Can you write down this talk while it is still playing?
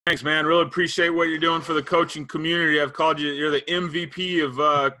Thanks, man. Really appreciate what you're doing for the coaching community. I've called you, you're the MVP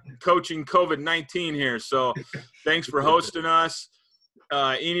of coaching COVID-19 here. So thanks for hosting us.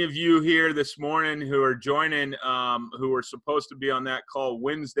 Any of you here this morning who are joining, who were supposed to be on that call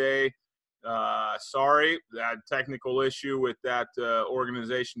Wednesday, sorry, that technical issue with that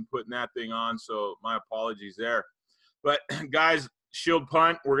organization putting that thing on. So my apologies there. But guys, Shield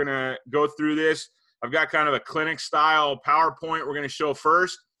Punt, we're going to go through this. I've got kind of a clinic style PowerPoint we're going to show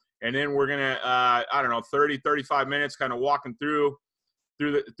first. And then we're going to, I don't know, 30, 35 minutes kind of walking through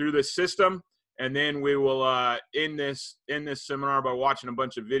the system. And then we will end this seminar by watching a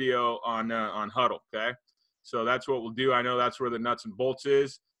bunch of video on Huddle, okay? So that's what we'll do. I know that's where the nuts and bolts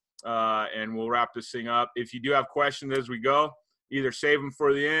is. And we'll wrap this thing up. If you do have questions as we go, either save them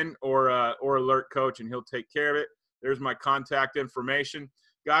for the end or alert Coach, and he'll take care of it. There's my contact information.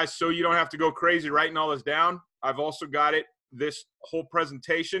 Guys, so you don't have to go crazy writing all this down, I've also got it. This whole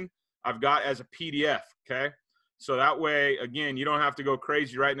presentation I've got as a PDF, okay? So that way, again, you don't have to go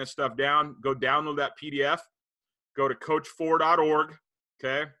crazy writing this stuff down. Go download that PDF. Go to coachfore.org,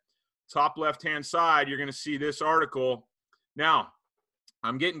 okay? Top left-hand side, you're going to see this article. Now,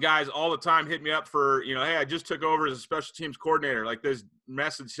 I'm getting guys all the time hit me up for, hey, I just took over as a special teams coordinator, like this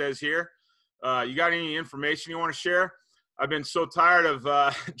message says here. You got any information you want to share? I've been so tired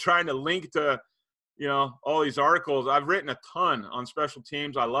of trying to link to all these articles. I've written a ton on special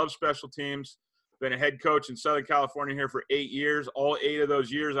teams. I love special teams. Been a head coach in Southern California here for 8 years. All 8 of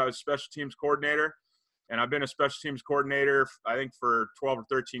those years, I was special teams coordinator. And I've been a special teams coordinator, I think, for 12 or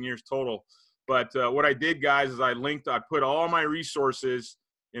 13 years total. But what I did, guys, is I put all my resources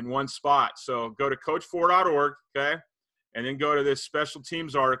in one spot. So go to coachfore.org, okay? And then go to this special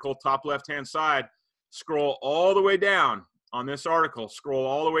teams article, top left-hand side. Scroll all the way down on this article, scroll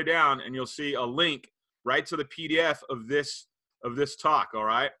all the way down, and you'll see a link right to the PDF of this talk, all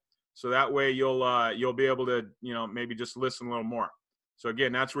right? So that way you'll be able to, maybe just listen a little more. So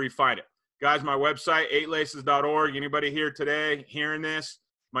again, that's where you find it. Guys, my website, 8laces.org. Anybody here today hearing this,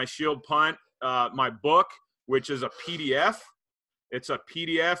 my Shield Punt, my book, which is a PDF. It's a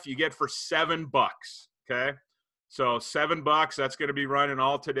PDF you get for $7, okay? So $7, that's going to be running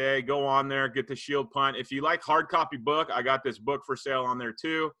all today. Go on there, get the Shield Punt. If you like hard copy book, I got this book for sale on there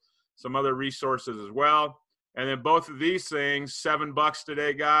too. Some other resources as well. And then both of these things, $7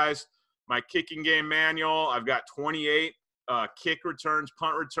 today, guys. My kicking game manual, I've got 28 kick returns,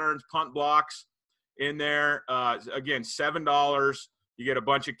 punt blocks in there. Again, $7. You get a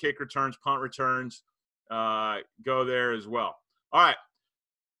bunch of kick returns, punt returns. Go there as well. All right.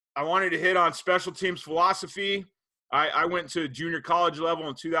 I wanted to hit on special teams philosophy. I went to junior college level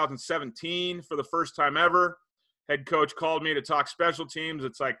in 2017 for the first time ever. Head coach called me to talk special teams.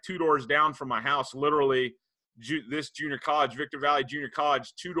 It's like 2 doors down from my house, literally. This junior college, Victor Valley Junior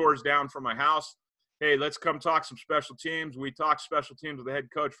College, 2 doors down from my house. Hey, let's come talk some special teams. We talked special teams with the head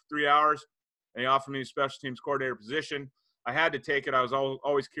coach for 3 hours, and he offered me the special teams coordinator position. I had to take it. I was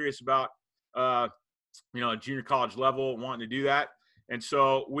always curious about, junior college level, wanting to do that. And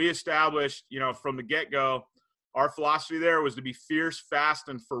so we established, from the get-go, our philosophy there was to be fierce, fast,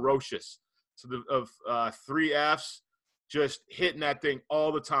 and ferocious. So of 3 Fs, just hitting that thing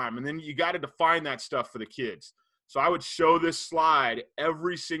all the time. And then you got to define that stuff for the kids. So I would show this slide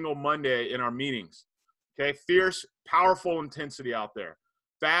every single Monday in our meetings. Okay, fierce, powerful intensity out there.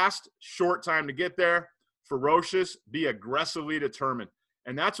 Fast, short time to get there. Ferocious, be aggressively determined.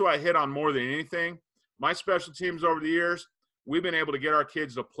 And that's what I hit on more than anything. My special teams over the years, we've been able to get our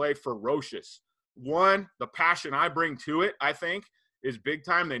kids to play ferocious. One, the passion I bring to it, I think, is big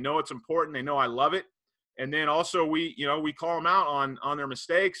time. They know it's important. They know I love it. And then also we call them out on their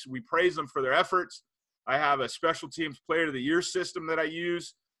mistakes. We praise them for their efforts. I have a special teams player of the year system that I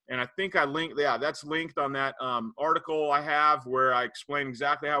use. And I think I linked, that's linked on that article I have where I explain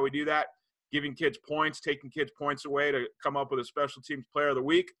exactly how we do that, giving kids points, taking kids points away to come up with a special teams player of the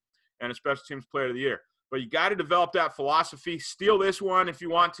week and a special teams player of the year. But you got to develop that philosophy. Steal this one if you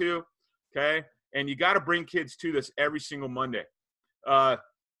want to, okay? And you got to bring kids to this every single Monday.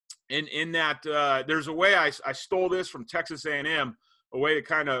 In that, there's a way I stole this from Texas A&M, a way to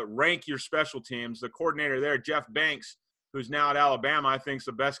kind of rank your special teams. The coordinator there, Jeff Banks, who's now at Alabama, I think is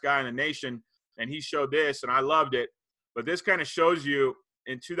the best guy in the nation, and he showed this, and I loved it. But this kind of shows you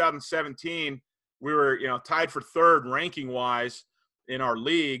in 2017, we were tied for 3rd ranking-wise in our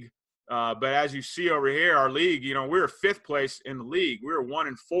league. But as you see over here, our league, we were 5th place in the league. We were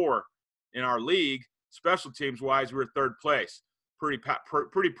 1-4 in our league. Special teams-wise, we were 3rd place.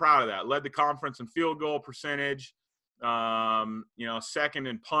 Pretty proud of that. Led the conference in field goal percentage, 2nd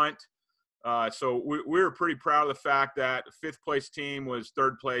in punt, So we were pretty proud of the fact that the fifth place team was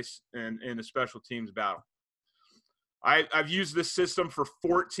third place in the special teams battle. I've used this system for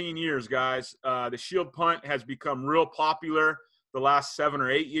 14 years, guys. The shield punt has become real popular the last 7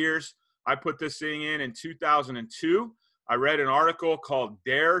 or 8 years. I put this thing in 2002. I read an article called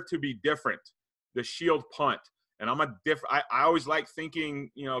Dare to be Different, the shield punt. And I always like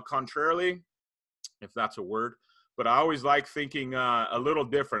thinking, contrarily, if that's a word, but I always like thinking a little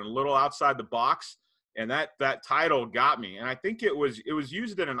different, a little outside the box. And that title got me. And I think it was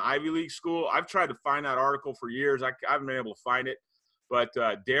used in an Ivy League school. I've tried to find that article for years. I haven't been able to find it. But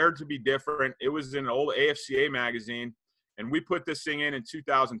Dare to be Different, it was in an old AFCA magazine. And we put this thing in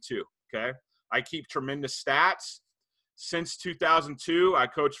 2002, okay? I keep tremendous stats. Since 2002, I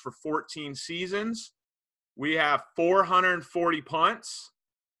coached for 14 seasons. We have 440 punts.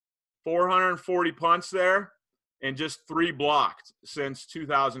 440 punts there, and just 3 blocked since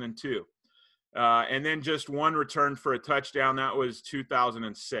 2002. And then just 1 return for a touchdown. That was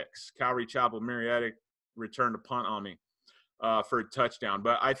 2006. Calvary Chapel Marietta returned a punt on me for a touchdown.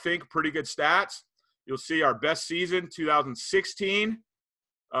 But I think pretty good stats. You'll see our best season, 2016,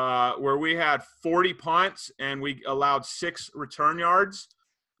 where we had 40 punts and we allowed 6 return yards.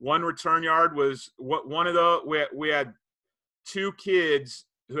 1 return yard was one of the we had 2 kids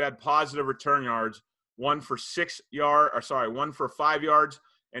who had positive return yards, 1 for 5 yards,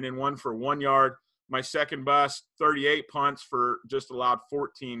 and then 1 for 1 yard. My second best, 38 punts for just allowed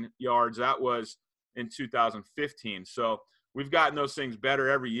 14 yards. That was in 2015. So we've gotten those things better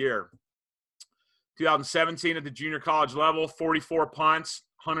every year. 2017 at the junior college level, 44 punts,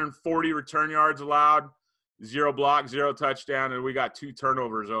 140 return yards allowed, 0 block, 0 touchdown, and we got 2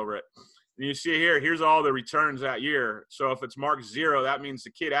 turnovers over it. And you see here's all the returns that year. So if it's marked 0, that means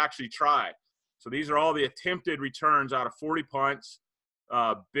the kid actually tried. So these are all the attempted returns out of 40 punts.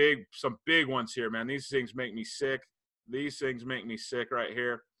 Some big ones here, man. These things make me sick. These things make me sick right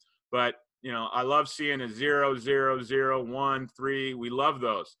here. But, I love seeing a 0, 0, 0, 1, 3. We love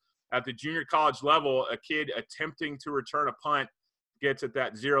those. At the junior college level, a kid attempting to return a punt gets at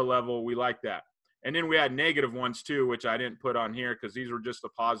that 0 level. We like that. And then we had negative ones too, which I didn't put on here because these were just a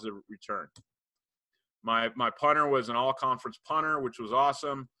positive return. My punter was an all-conference punter, which was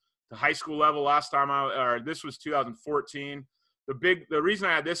awesome. The high school level this was 2014. The reason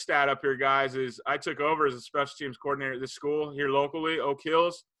I had this stat up here, guys, is I took over as a special teams coordinator at this school here locally, Oak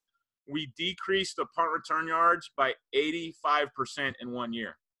Hills. We decreased the punt return yards by 85% in 1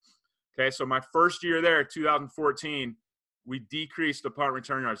 year. Okay, so my first year there, 2014, we decreased the punt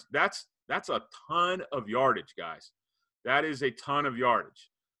return yards. That's a ton of yardage, guys. That is a ton of yardage.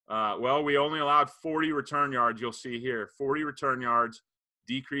 We only allowed 40 return yards. You'll see here, 40 return yards,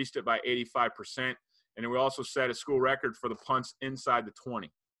 decreased it by 85%. And then we also set a school record for the punts inside the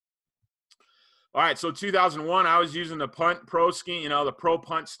 20. All right, so 2001, I was using the punt pro scheme, the pro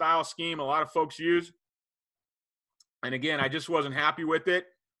punt style scheme a lot of folks use. And again, I just wasn't happy with it.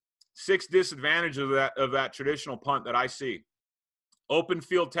 6 disadvantages of that traditional punt that I see. Open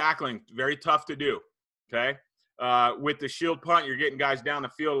field tackling, very tough to do, okay? With the shield punt, you're getting guys down the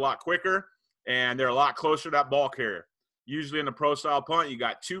field a lot quicker, and they're a lot closer to that ball carrier. Usually in the pro-style punt, you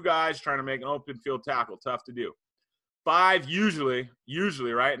got 2 guys trying to make an open field tackle, tough to do. 5 usually,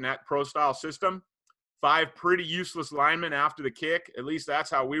 right, in that pro-style system, 5 pretty useless linemen after the kick. At least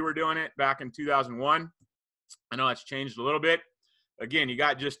that's how we were doing it back in 2001. I know that's changed a little bit. Again, you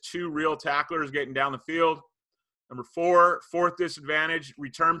got just 2 real tacklers getting down the field. Number 4, fourth disadvantage,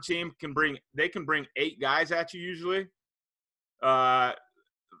 return team can bring 8 guys at you usually.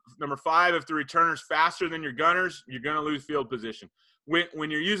 Number 5, if the returner's faster than your gunners, you're going to lose field position.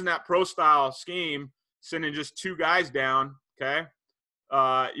 When you're using that pro-style scheme, sending just 2 guys down, okay,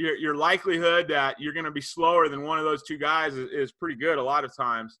 your likelihood that you're going to be slower than one of those 2 guys is pretty good a lot of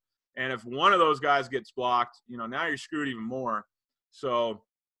times. And if one of those guys gets blocked, now you're screwed even more. So,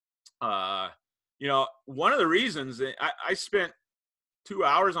 one of the reasons I spent 2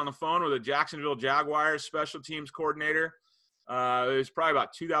 hours on the phone with a Jacksonville Jaguars special teams coordinator. It was probably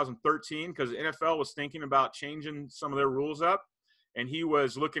about 2013 because the NFL was thinking about changing some of their rules up. And he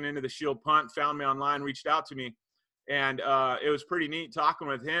was looking into the shield punt, found me online, reached out to me. And it was pretty neat talking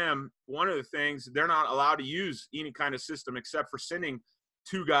with him. One of the things, they're not allowed to use any kind of system except for sending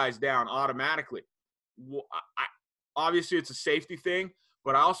 2 guys down automatically. Obviously, it's a safety thing.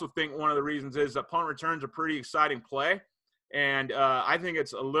 But I also think one of the reasons is that punt returns are pretty exciting play. And I think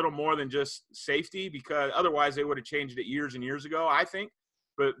it's a little more than just safety because otherwise they would have changed it years and years ago, I think.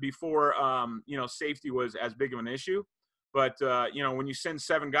 But before, safety was as big of an issue. But, when you send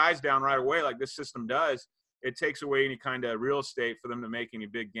 7 guys down right away like this system does, it takes away any kind of real estate for them to make any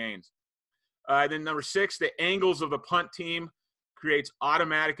big gains. Then number 6, the angles of the punt team creates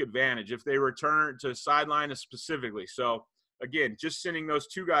automatic advantage if they return to sideline specifically. So, again, just sending those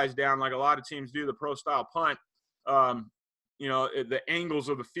 2 guys down like a lot of teams do the pro-style punt, the angles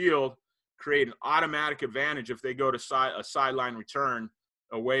of the field create an automatic advantage if they go to a sideline return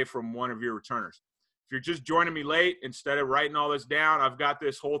away from one of your returners. If you're just joining me late, instead of writing all this down, I've got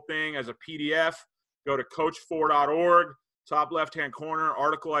this whole thing as a PDF. Go to coachfore.org, top left-hand corner,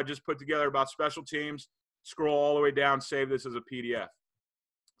 article I just put together about special teams. Scroll all the way down, save this as a PDF.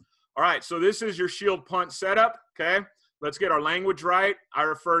 All right, so this is your shield punt setup, okay? Let's get our language right. I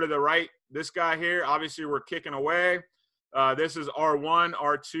refer to the right, this guy here. Obviously, we're kicking away. This is R1,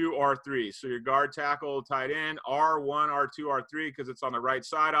 R2, R3. So your guard, tackle, tight end, R1, R2, R3, because it's on the right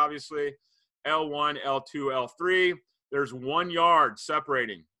side, obviously. L1, L2, L3. There's 1 yard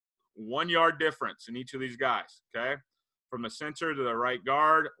separating, 1 yard difference in each of these guys, okay? From the center to the right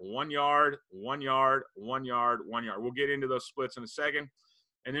guard, 1 yard, 1 yard, 1 yard, 1 yard. We'll get into those splits in a second.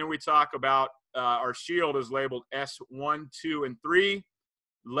 And then we talk about our shield is labeled S1, 2, and 3.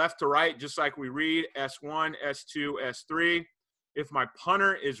 Left to right, just like we read, S1, S2, S3. If my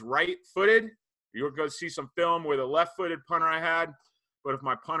punter is right-footed, you're going to see some film with a left-footed punter I had. But if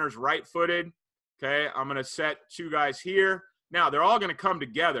my punter's right-footed, okay, I'm going to set 2 guys here. Now, they're all going to come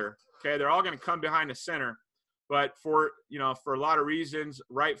together, okay? They're all going to come behind the center. But for a lot of reasons,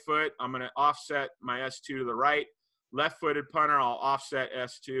 right foot, I'm going to offset my S2 to the right. Left-footed punter, I'll offset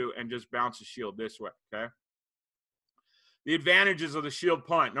S2 and just bounce the shield this way, okay? The advantages of the shield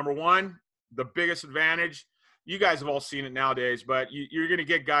punt. Number 1, the biggest advantage, you guys have all seen it nowadays, but you're going to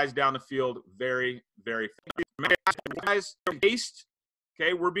get guys down the field very, very fast. Guys, chased,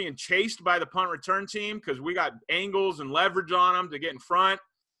 okay? We're being chased by the punt return team because we got angles and leverage on them to get in front.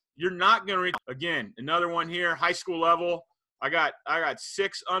 You're not going to reach. Again, another one here, high school level. I got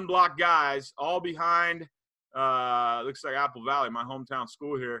 6 unblocked guys all behind, looks like Apple Valley, my hometown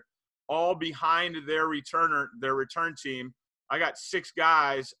school here, all behind their return team. I got 6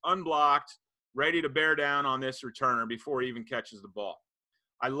 guys unblocked, ready to bear down on this returner before he even catches the ball.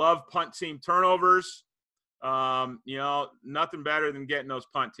 I love punt team turnovers. Nothing better than getting those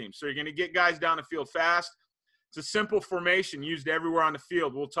punt teams. So you're going to get guys down the field fast. It's a simple formation used everywhere on the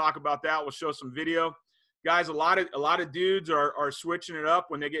field. We'll talk about that. We'll show some video. Guys, a lot of dudes are switching it up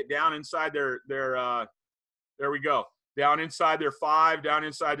when they get down inside their there we go. Down inside their 5, down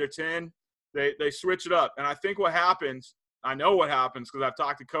inside their 10. They switch it up. And I think what happens, I know what happens because I've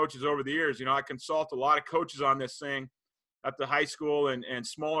talked to coaches over the years. I consult a lot of coaches on this thing at the high school and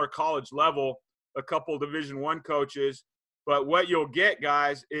smaller college level, a couple Division I coaches. But what you'll get,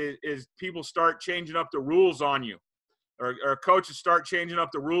 guys, is people start changing up the rules on you. Or coaches start changing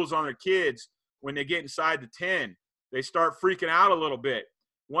up the rules on their kids when they get inside the 10. They start freaking out a little bit.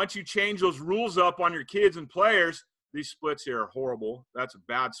 Once you change those rules up on your kids and players, these splits here are horrible. That's a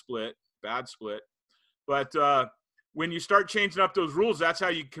bad split. But when you start changing up those rules, that's how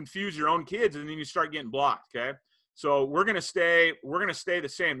you confuse your own kids, and then you start getting blocked, okay? So we're gonna stay the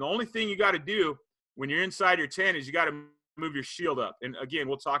same. The only thing you got to do when you're inside your 10 is you got to move your shield up. And again,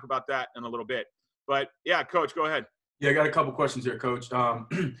 we'll talk about that in a little bit. But yeah, Coach, go ahead. Yeah, I got a couple questions here, Coach.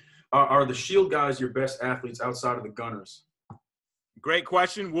 Are the shield guys your best athletes outside of the gunners? Great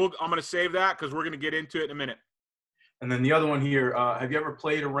question. I'm going to save that because we're going to get into it in a minute. And then the other one here, have you ever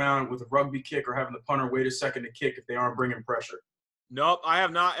played around with a rugby kick or having the punter wait a second to kick if they aren't bringing pressure? Nope, I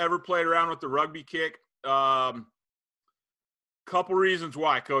have not ever played around with the rugby kick. Couple reasons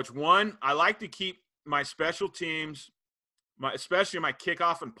why, Coach. One, I like to keep my special teams, especially my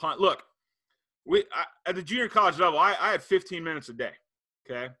kickoff and punt. Look, at the junior college level, I had 15 minutes a day,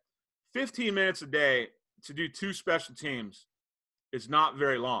 okay? 15 minutes a day to do 2 special teams is not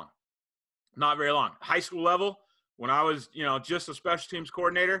very long. Not very long. High school level, when I was, just a special teams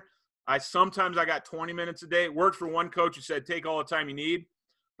coordinator, sometimes I got 20 minutes a day. It worked for one coach who said, take all the time you need.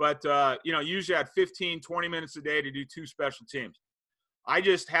 But, usually I had 15, 20 minutes a day to do 2 special teams. I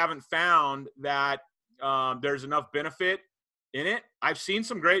just haven't found that there's enough benefit in it. I've seen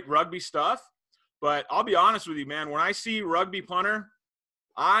some great rugby stuff, but I'll be honest with you, man, when I see rugby punter,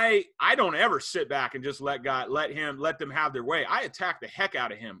 I don't ever sit back and just let them have their way. I attack the heck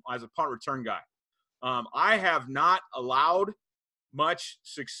out of him as a punt return guy. I have not allowed much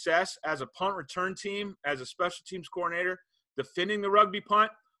success as a punt return team, as a special teams coordinator, defending the rugby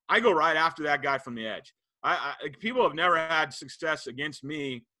punt. I go right after that guy from the edge. People have never had success against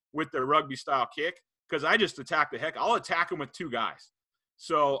me with their rugby style kick because I just attack the heck. I'll attack him with 2 guys.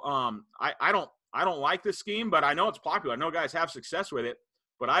 So I don't like this scheme, but I know it's popular. I know guys have success with it.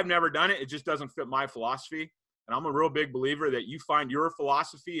 But I've never done it. It just doesn't fit my philosophy. And I'm a real big believer that you find your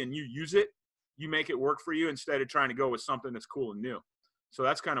philosophy and you use it. you make it work for you instead of trying to go with something that's cool and new. So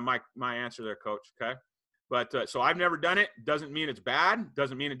that's kind of my answer there, Coach. Okay. But so I've never done it. Doesn't mean it's bad.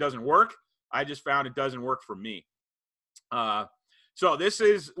 Doesn't mean it doesn't work. I just found it doesn't work for me. So this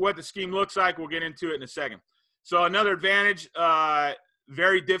is what the scheme looks like. We'll get into it in a second. So another advantage,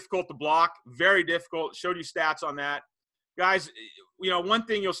 very difficult to block, very difficult. Showed you stats on that. Guys, one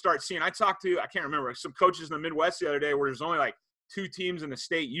thing you'll start seeing, I can't remember, some coaches in the Midwest the other day where there's only like 2 teams in the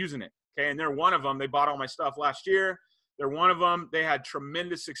state using it. Okay. And they're one of them. They bought all my stuff last year. They're one of them. They had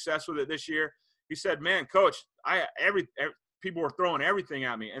tremendous success with it this year. He said, man, Coach, people were throwing everything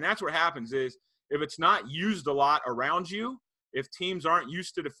at me. And that's what happens is if it's not used a lot around you, if teams aren't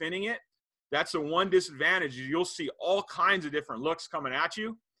used to defending it, that's the one disadvantage. You'll see all kinds of different looks coming at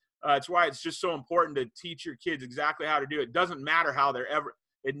you. It's why it's just so important to teach your kids exactly how to do it. It doesn't matter how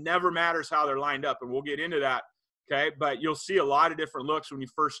it never matters how they're lined up. And we'll get into that. Okay. But you'll see a lot of different looks when you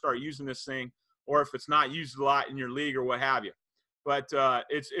first start using this thing, or if it's not used a lot in your league or what have you. But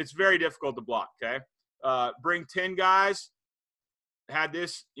it's very difficult to block. Okay. Bring 10 guys. Had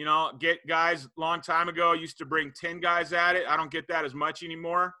this, get guys long time ago, used to bring 10 guys at it. I don't get that as much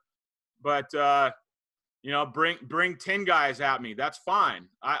anymore, but bring 10 guys at me. That's fine.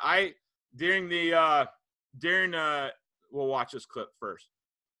 We'll watch this clip first.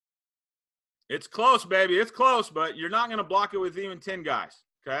 It's close, baby. It's close, but you're not going to block it with even 10 guys.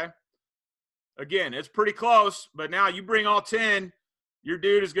 Okay. Again, it's pretty close, but now you bring all 10, your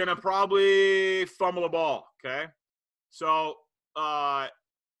dude is going to probably fumble the ball. Okay. So,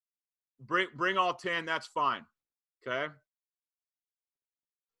 bring all 10. That's fine. Okay.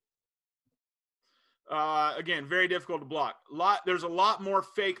 Again, very difficult to block. There's a lot more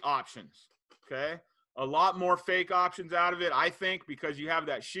fake options. Okay. A lot more fake options out of it, I think, because you have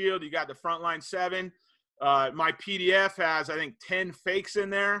that shield. You got the front line 7. My PDF has, I think, 10 fakes in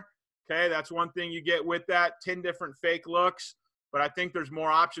there. Okay. That's one thing you get with that, 10 different fake looks. But I think there's more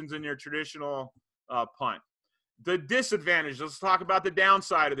options in your traditional punt. The disadvantage, let's talk about the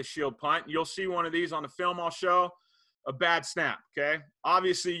downside of the shield punt. You'll see one of these on the film I'll show, a bad snap, okay?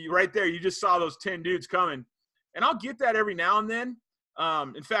 Obviously, right there, you just saw those 10 dudes coming. And I'll get that every now and then.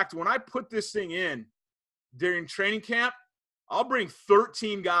 In fact, when I put this thing in during training camp, I'll bring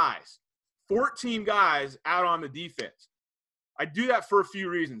 13 guys, 14 guys out on the defense. I do that for a few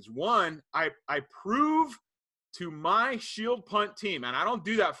reasons. One, I prove to my shield punt team, and I don't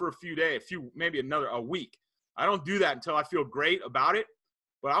do that for a few days, maybe a week. I don't do that until I feel great about it,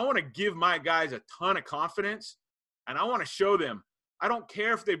 but I want to give my guys a ton of confidence, and I want to show them. I don't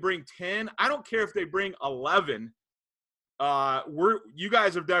care if they bring 10. I don't care if they bring 11. You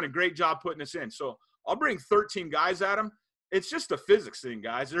guys have done a great job putting this in. So I'll bring 13 guys at them. It's just a physics thing,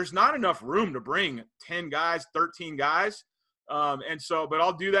 guys. There's not enough room to bring 10 guys, 13 guys. But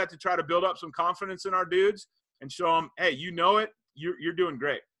I'll do that to try to build up some confidence in our dudes and show them, hey, you know it. You're doing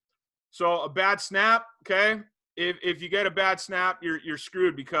great. So a bad snap, okay? If you get a bad snap, you're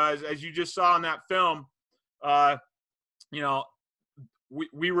screwed because as you just saw in that film,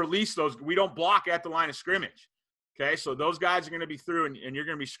 we release those. We don't block at the line of scrimmage, okay? So those guys are going to be through and you're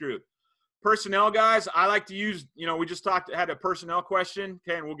going to be screwed. Personnel guys, I like to use, we just had a personnel question,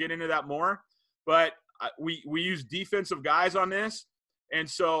 okay, and we'll get into that more. But we use defensive guys on this, and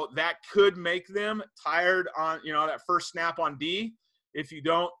so that could make them tired on, that first snap on D if you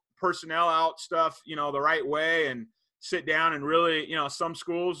don't personnel out stuff, the right way and sit down and really, some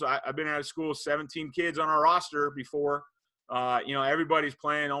schools, I've been at a school with 17 kids on our roster before, everybody's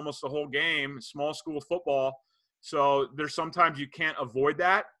playing almost the whole game, small school football. So there's sometimes you can't avoid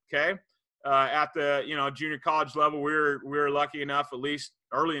that. Okay. At the, junior college level, we're lucky enough, at least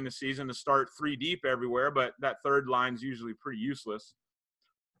early in the season, to start 3 deep everywhere, but that third line's usually pretty useless.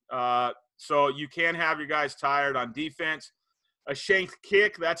 So you can have your guys tired on defense. A shanked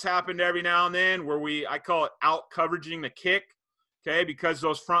kick, that's happened every now and then where I call it out coveraging the kick, okay, because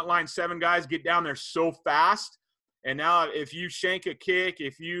those front line 7 guys get down there so fast. And now if you shank a kick,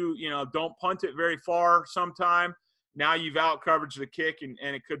 if you, don't punt it very far sometime, now you've out coveraged the kick and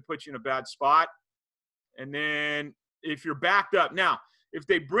it could put you in a bad spot. And then if you're backed up, now, if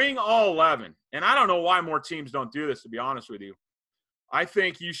they bring all 11, and I don't know why more teams don't do this, to be honest with you, I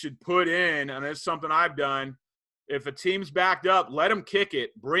think you should put in, and it's something I've done, if a team's backed up, let them kick it.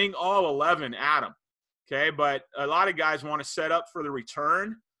 Bring all 11 at them, okay? But a lot of guys want to set up for the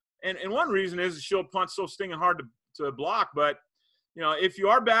return. And one reason is the shield punt's so stinging hard to block. But, if you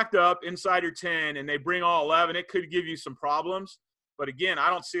are backed up inside your 10 and they bring all 11, it could give you some problems. But, again, I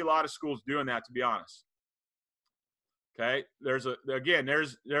don't see a lot of schools doing that, to be honest. Okay? There's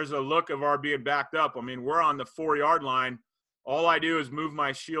a look of our being backed up. I mean, we're on the 4-yard line. All I do is move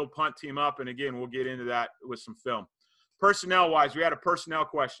my shield punt team up, and again, we'll get into that with some film. Personnel-wise, we had a personnel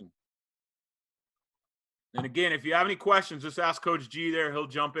question. And again, if you have any questions, just ask Coach G there. He'll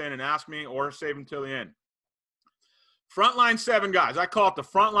jump in and ask me, or save him till the end. Frontline 7 guys. I call it the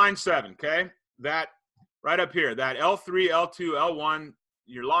frontline 7, okay? That right up here, that L3, L2, L1,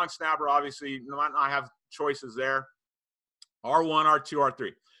 your long snapper, obviously, you might not have choices there. R1, R2,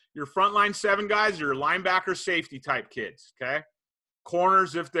 R3. Your frontline 7 guys, your linebacker safety type kids, okay?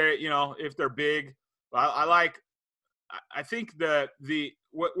 Corners if they're, if they're big. I think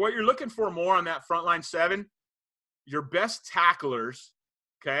what you're looking for more on that frontline 7, your best tacklers,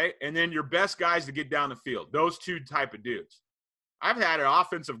 okay, and then your best guys to get down the field. Those 2 type of dudes. I've had an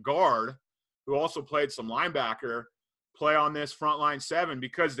offensive guard who also played some linebacker play on this frontline 7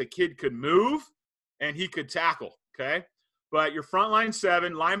 because the kid could move and he could tackle, okay? But your frontline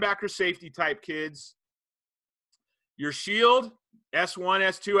 7, linebacker safety type kids, your shield, S1,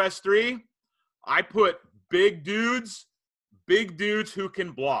 S2, S3, I put big dudes who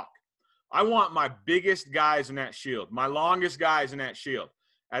can block. I want my biggest guys in that shield, my longest guys in that shield.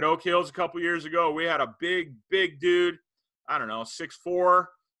 At Oak Hills a couple years ago, we had a big dude, I don't know, 6'4",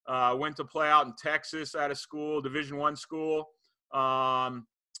 went to play out in Texas at a school, Division I school. I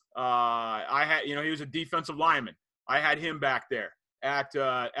had, he was a defensive lineman. I had him back there at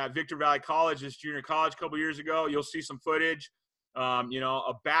Victor Valley College, this junior college a couple years ago. You'll see some footage.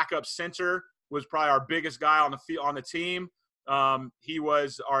 A backup center was probably our biggest guy on the team. He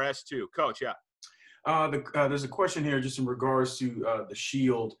was our S2 coach. Yeah. There's a question here just in regards to the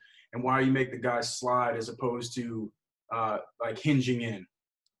shield and why you make the guys slide as opposed to like hinging in.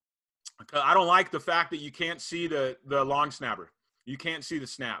 I don't like the fact that you can't see the long snapper. You can't see the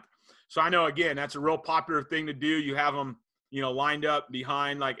snap. So I know, again, that's a real popular thing to do. You have them, lined up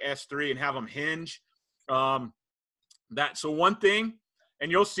behind like S3 and have them hinge. So one thing,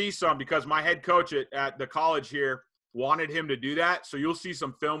 and you'll see some because my head coach at the college here wanted him to do that. So you'll see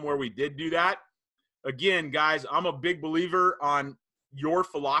some film where we did do that. Again, guys, I'm a big believer on your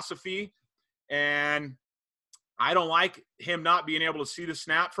philosophy, and I don't like him not being able to see the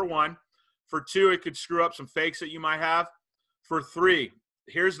snap, for one. For 2, it could screw up some fakes that you might have. For 3,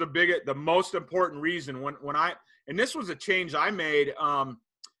 here's the most important reason and this was a change I made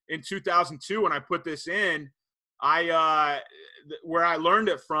in 2002 when I put this in. Where I learned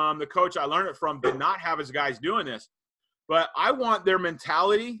it from, the coach I learned it from did not have his guys doing this. But I want their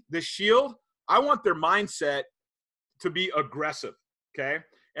mentality, the shield, I want their mindset to be aggressive, okay?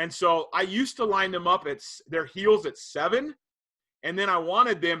 And so I used to line them up at their heels at 7, and then I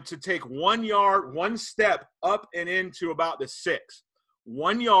wanted them to take 1 yard, 1 step up and into about the 6.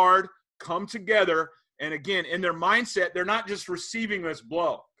 1 yard, come together, and again, in their mindset, they're not just receiving this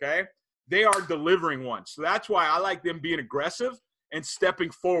blow, okay? They are delivering one. So that's why I like them being aggressive and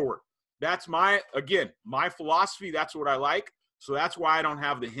stepping forward. That's my philosophy. That's what I like. So that's why I don't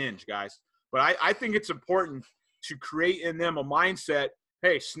have the hinge, guys. But I think it's important to create in them a mindset,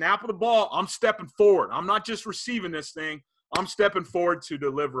 hey, snap of the ball, I'm stepping forward. I'm not just receiving this thing. I'm stepping forward to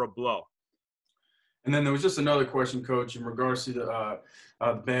deliver a blow. And then there was just another question, Coach, in regards to the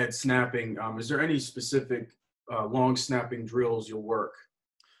bad snapping. Is there any specific long snapping drills you'll work?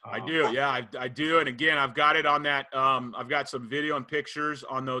 I do. Yeah, I do. And again, I've got it on that. I've got some video and pictures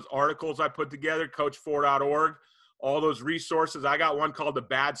on those articles I put together, coachfore.org, all those resources. I got one called the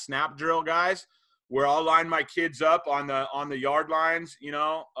bad snap drill, guys, where I'll line my kids up on the yard lines,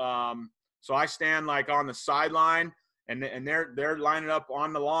 so I stand like on the sideline and they're lining up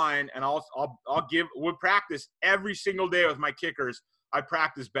on the line, and we'll practice every single day with my kickers. I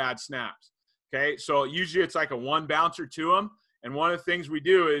practice bad snaps. Okay. So usually it's like a 1 bouncer to them. And one of the things we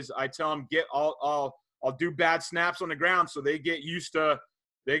do is I tell them I'll do bad snaps on the ground so they get used to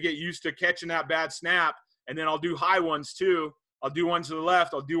catching that bad snap, and then I'll do high ones too. I'll do ones to the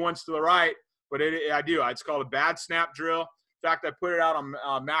left, I'll do ones to the right, but it's called a bad snap drill. In fact, I put it out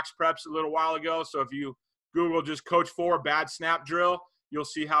on Max Preps a little while ago. So if you Google just Coach Fore bad snap drill, you'll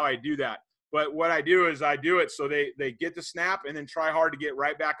see how I do that. But what I do is I do it so they get the snap and then try hard to get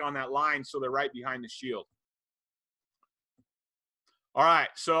right back on that line so they're right behind the shield. All right,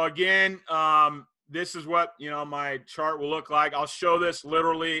 so again, this is what, my chart will look like. I'll show this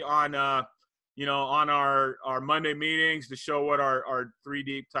literally on, on our Monday meetings to show what our 3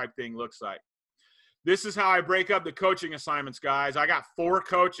 deep type thing looks like. This is how I break up the coaching assignments, guys. I got 4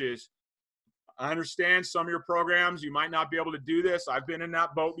 coaches. I understand some of your programs, you might not be able to do this. I've been in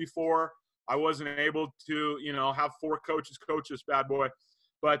that boat before. I wasn't able to, have 4 coaches coach this bad boy.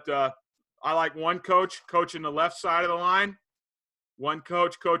 But I like 1 coach coaching the left side of the line, 1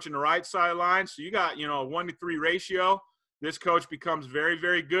 coach coaching the right side of the line. So you got, a 1-to-3 ratio. this coach becomes very,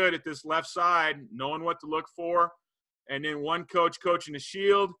 very good at this left side, knowing what to look for. And then one coach coaching the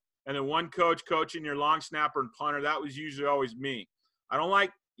shield, and then one coach coaching your long snapper and punter. That was usually always me. I don't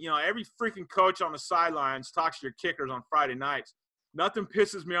like, every freaking coach on the sidelines talks to your kickers on Friday nights. Nothing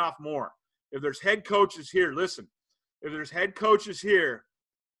pisses me off more. If there's head coaches here, listen, if there's head coaches here,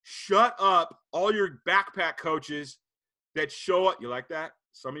 shut up all your backpack coaches that show up. You like that?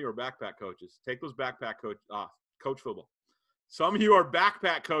 Some of you are backpack coaches. Take those backpack coaches off. Coach football. Some of you are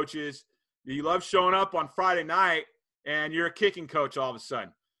backpack coaches. You love showing up on Friday night, and you're a kicking coach all of a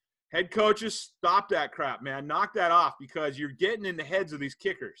sudden. Head coaches, stop that crap, man. Knock that off, because you're getting in the heads of these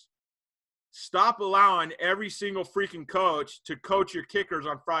kickers. Stop allowing every single freaking coach to coach your kickers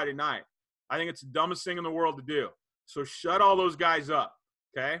on Friday night. I think it's the dumbest thing in the world to do. So shut all those guys up,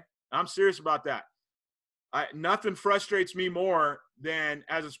 okay? I'm serious about that. Nothing frustrates me more than,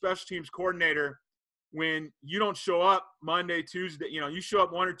 as a special teams coordinator, when you don't show up Monday, Tuesday, you show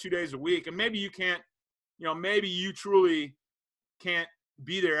up 1 or 2 days a week, and maybe you can't, maybe you truly can't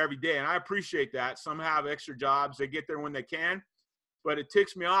be there every day. And I appreciate that. Some have extra jobs. They get there when they can. But it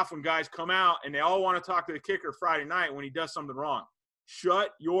ticks me off when guys come out and they all want to talk to the kicker Friday night when he does something wrong.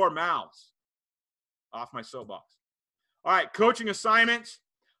 Shut your mouths. Off my soapbox. All right, coaching assignments.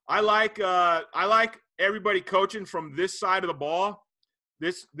 I like everybody coaching from this side of the ball.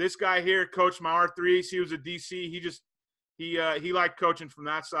 This guy here coached my R3s. He was a DC. He liked coaching from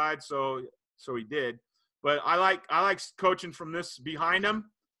that side, so he did. But I like coaching from this behind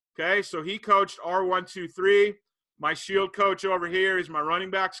him. Okay, so he coached R1, 2, 3. My shield coach over here is my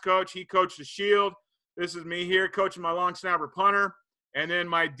running backs coach. He coached the shield. This is me here coaching my long snapper punter. And then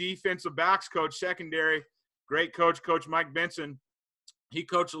my defensive backs coach, secondary, great coach, Coach Mike Benson. He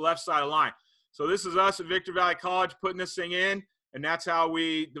coached the left side of the line. So this is us at Victor Valley College putting this thing in, and that's how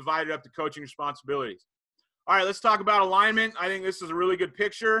we divided up the coaching responsibilities. All right, let's talk about alignment. I think this is a really good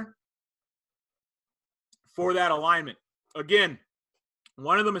picture for that alignment. Again,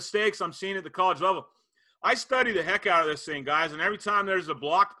 one of the mistakes I'm seeing at the college level, I study the heck out of this thing, guys, and every time there's a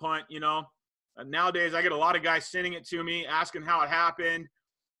blocked punt, nowadays I get a lot of guys sending it to me, asking how it happened,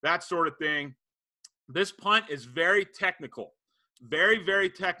 that sort of thing. This punt is very technical, very, very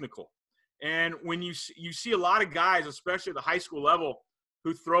technical. And when you see a lot of guys, especially at the high school level,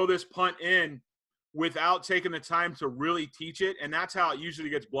 who throw this punt in without taking the time to really teach it, and that's how it usually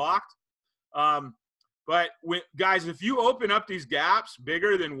gets blocked. But guys, if you open up these gaps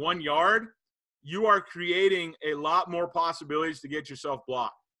bigger than 1 yard, you are creating a lot more possibilities to get yourself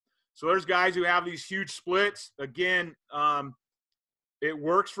blocked. So there's guys who have these huge splits. Again, it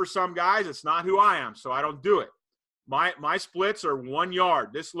works for some guys. It's not who I am, so I don't do it. My splits are 1 yard.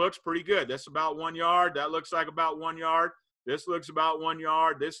 This looks pretty good. This about 1 yard. That looks like about 1 yard. This looks about 1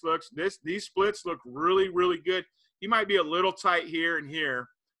 yard. These splits look really, really good. He might be a little tight here and here,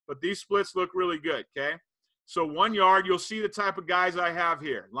 but these splits look really good, okay? So 1 yard, you'll see the type of guys I have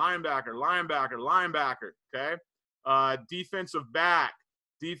here. Linebacker, linebacker, linebacker, okay? Defensive back.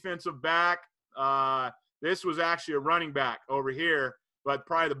 This was actually a running back over here, but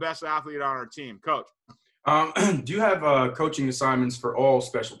probably the best athlete on our team. Coach. Do you have coaching assignments for all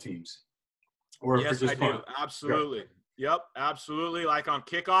special teams? Or yes, for just I do. punt? Absolutely. Okay. Yep, absolutely. Like on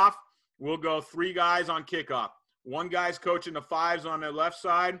kickoff, we'll go 3 guys on kickoff. 1 guy's coaching the 5s on the left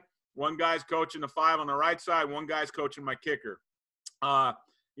side. 1 guy's coaching the 5 on the right side. 1 guy's coaching my kicker. On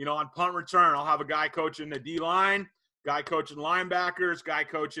punt return, I'll have a guy coaching the D-line, guy coaching linebackers, guy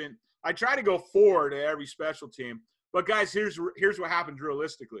coaching. I try to go forward to every special team. But, guys, here's what happens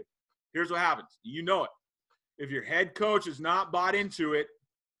realistically. Here's what happens. You know it. If your head coach is not bought into it,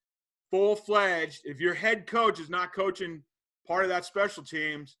 full-fledged, if your head coach is not coaching part of that special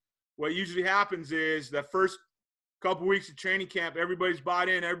teams, what usually happens is that first couple weeks of training camp, everybody's bought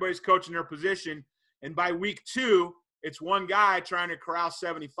in, everybody's coaching their position, and by week 2, it's 1 guy trying to corral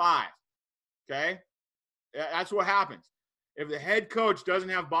 75, okay? That's what happens. If the head coach doesn't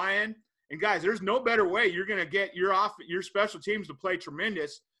have buy-in, and guys, there's no better way you're going to get your special teams to play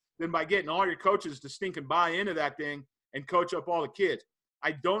tremendous than by getting all your coaches to stink and buy into that thing and coach up all the kids.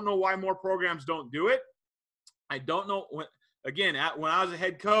 I don't know why more programs don't do it. I don't know. When I was a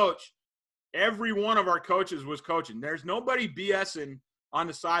head coach, every one of our coaches was coaching. There's nobody BSing on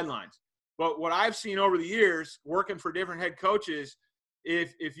the sidelines. But what I've seen over the years, working for different head coaches,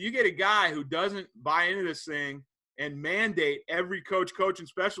 if you get a guy who doesn't buy into this thing and mandate every coach coaching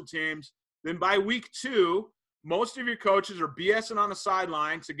special teams, then by week 2, most of your coaches are BSing on the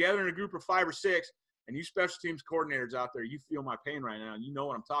sideline together in a group of 5 or 6, and you special teams coordinators out there, you feel my pain right now. You know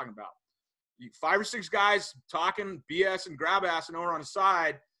what I'm talking about. 5 or 6 guys talking BS and grab-assing over on the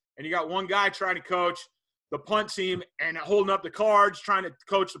side, and you got 1 guy trying to coach the punt team and holding up the cards, trying to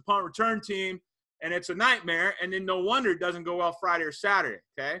coach the punt return team, and it's a nightmare. And then no wonder it doesn't go well Friday or Saturday,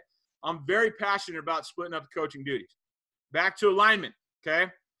 okay? I'm very passionate about splitting up the coaching duties. Back to alignment,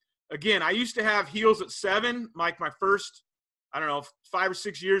 okay? Again, I used to have heels at 7, like my first, 5 or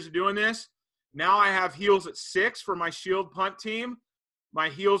 6 years of doing this. Now I have heels at 6 for my shield punt team. My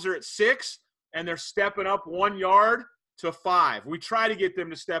heels are at 6, and they're stepping up 1 yard to 5. We try to get them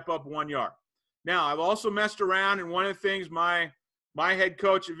to step up 1 yard. Now, I've also messed around, and one of the things my head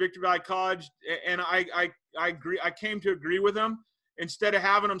coach at Victory Valley College, and I came to agree with him, instead of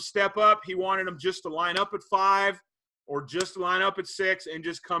having them step up, he wanted them just to line up at 5 or just to line up at 6 and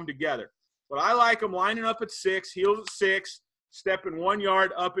just come together. But I like them lining up at 6, heels at 6, stepping 1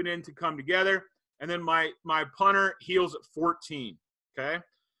 yard up and in to come together. And then my punter heels at 14, okay?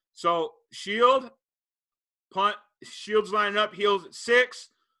 So shield, punt, shield's lining up, heels at 6,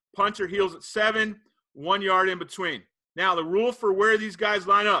 punter heels at 7, 1 yard in between. Now, the rule for where these guys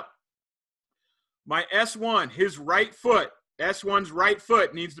line up. My S1, his right foot, S1's right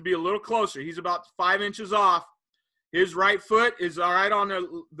foot needs to be a little closer. He's about 5 inches off. His right foot is all right on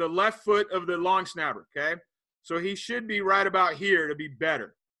the left foot of the long snapper, okay? So he should be right about here to be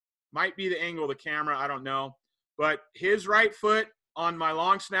better. Might be the angle of the camera, I don't know. But his right foot on my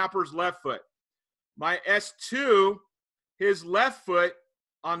long snapper's left foot. My S2, his left foot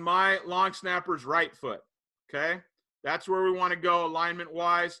on my long snapper's right foot, okay? That's where we want to go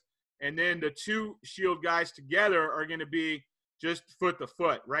alignment-wise. And then the 2 shield guys together are going to be just foot to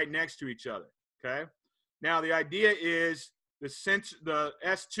foot, right next to each other, okay? Now, the idea is the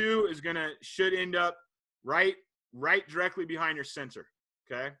S2 should end up right directly behind your sensor,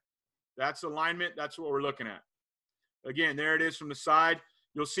 okay? That's alignment. That's what we're looking at. Again, there it is from the side.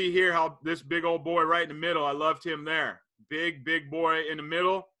 You'll see here how this big old boy right in the middle, I loved him there. Big boy in the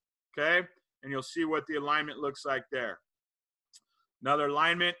middle, okay? And you'll see what the alignment looks like there. Another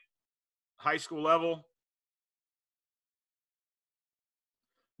alignment, high school level.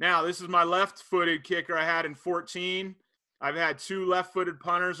 Now, this is my left-footed kicker I had in 14. I've had 2 left-footed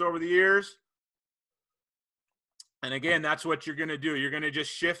punters over the years. And again, that's what you're going to do. You're going to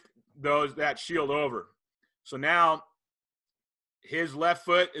just shift that shield over. So now his left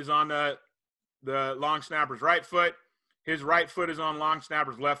foot is on the long snapper's right foot. His right foot is on long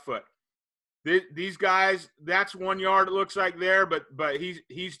snapper's left foot. These guys, that's 1 yard it looks like there, but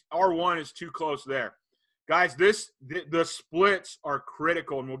he's R1 is too close there. Guys, the splits are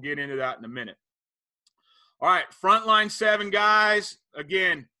critical, and we'll get into that in a minute. All right, front line 7 guys.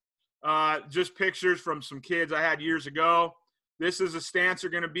 Again, just pictures from some kids I had years ago. This is a stance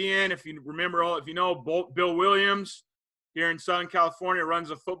they're going to be in. If you know Bill Williams here in Southern California, runs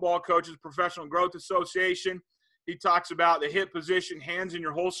the Football Coaches Professional Growth Association. He talks about the hip position, hands in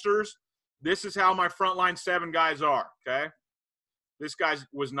your holsters. This is how my front line 7 guys are, okay? This guy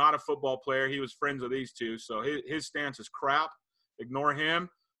was not a football player. He was friends with these 2, so his stance is crap. Ignore him.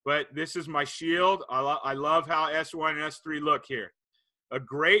 But this is my shield. I love how S1 and S3 look here. A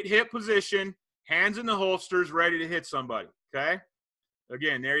great hip position, hands in the holsters, ready to hit somebody, okay?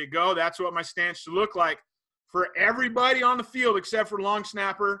 Again, there you go. That's what my stance should look like for everybody on the field except for the long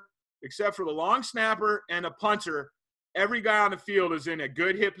snapper and a punter. Every guy on the field is in a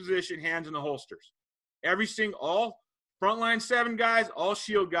good hip position, hands in the holsters. All front line 7 guys, all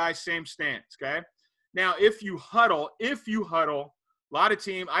shield guys, same stance, okay? Now, if you huddle, a lot of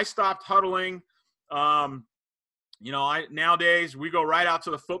team, I stopped huddling. Nowadays we go right out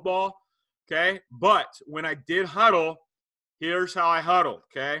to the football, okay? But when I did huddle, here's how I huddled,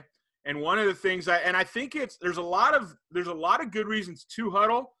 okay? And one of the things I think there's a lot of good reasons to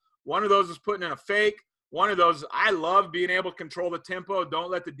huddle. One of those is putting in a fake. One of those, I love being able to control the tempo. Don't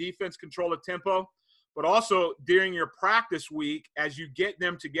let the defense control the tempo. But also during your practice week, as you get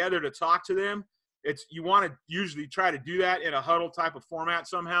them together to talk to them, you want to usually try to do that in a huddle type of format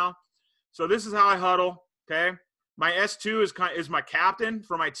somehow. So this is how I huddle, okay? My S2 is my captain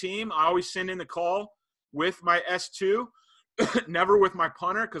for my team. I always send in the call with my S2, never with my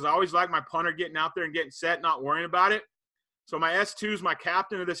punter, because I always like my punter getting out there and getting set, not worrying about it. So my S2 is my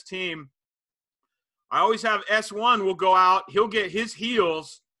captain of this team. I always have S1 will go out. He'll get his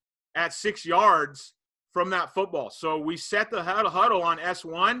heels at 6 yards from that football. So we set the huddle on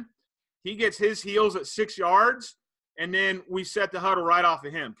S1. He gets his heels at 6 yards, and then we set the huddle right off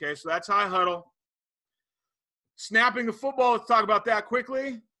of him. Okay, so that's how I huddle. Snapping the football, let's talk about that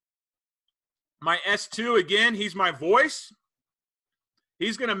quickly. My S2, again, he's my voice.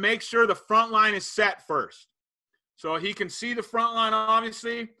 He's going to make sure the front line is set first. So he can see the front line,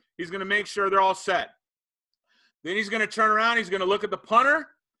 obviously. He's going to make sure they're all set. Then he's going to turn around. He's going to look at the punter.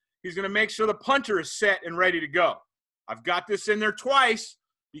 he's going to make sure the punter is set and ready to go. I've got this in there twice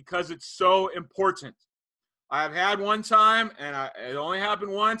because it's so important. I've had one time, and it only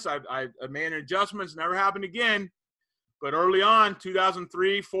happened once. I made adjustments, never happened again. But early on,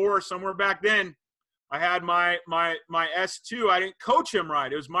 2003, 4, somewhere back then, I had my S2. I didn't coach him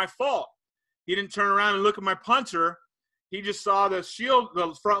right. It was my fault. He didn't turn around and look at my punter. He just saw the shield,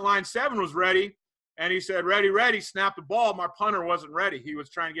 the front line 7 was ready, and he said, ready, ready, snapped the ball. My punter wasn't ready. He was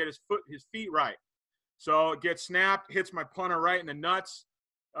trying to get his feet right. So it gets snapped, hits my punter right in the nuts,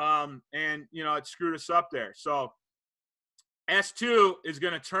 and, you know, it screwed us up there. So S2 is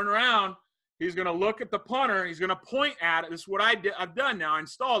going to turn around. He's going to look at the punter. He's going to point at it. This is what I've done now. I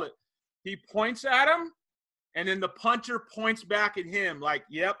installed it. He points at him, and then the punter points back at him like,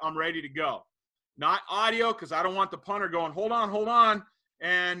 yep, I'm ready to go. Not audio, because I don't want the punter going, hold on.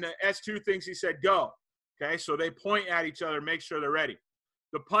 And S2 thinks he said go. Okay, so they point at each other, make sure they're ready.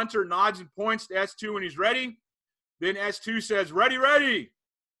 The punter nods and points to S2 when he's ready. Then S2 says, ready,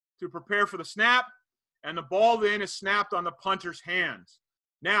 to prepare for the snap. And the ball then is snapped on the punter's hands.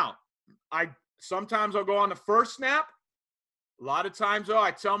 Now, sometimes I'll go on the first snap. A lot of times, though, I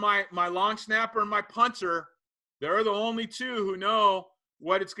tell my long snapper and my punter, they're the only two who know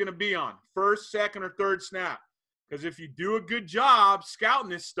what it's going to be on, first, second, or third snap. Because if you do a good job scouting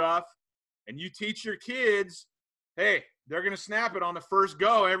this stuff and you teach your kids, hey, they're going to snap it on the first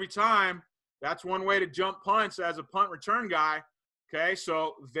go every time. That's one way to jump punts as a punt return guy. Okay,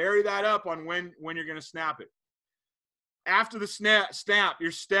 so vary that up on when you're going to snap it. After the snap,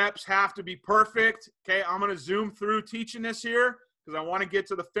 your steps have to be perfect. Okay, I'm going to zoom through teaching this here because I want to get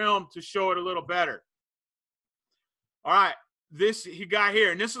to the film to show it a little better. All right, this he got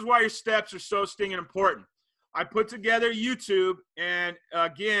here, and this is why your steps are so stinging important. I put together YouTube, and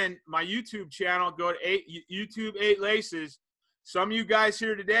again, my YouTube channel, go to YouTube 8 Laces. Some of you guys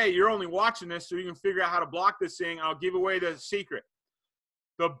here today, you're only watching this so you can figure out how to block this thing. I'll give away the secret.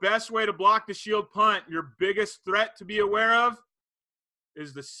 The best way to block the shield punt, your biggest threat to be aware of,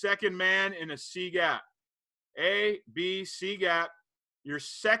 is the second man in a C gap. A, B, C gap. Your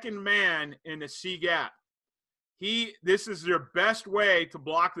second man in the C gap. This is your best way to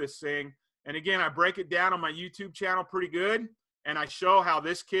block this thing. And again, I break it down on my YouTube channel pretty good. And I show how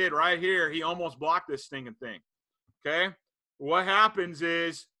this kid right here, he almost blocked this stinking thing. Okay? What happens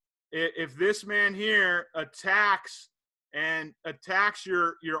is if this man here attacks your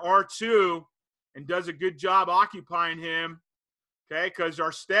R2 and does a good job occupying him, okay, because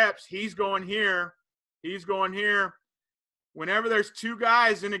our steps, he's going here. Whenever there's two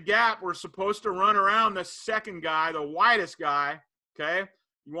guys in a gap, we're supposed to run around the second guy, the widest guy, okay?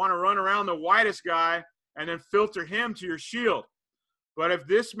 You want to run around the widest guy and then filter him to your shield. But if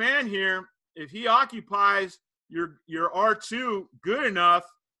this man here, if he occupies your R2 good enough,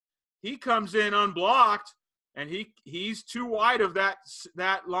 he comes in unblocked, and he's too wide of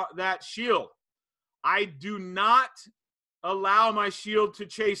that shield. I do not allow my shield to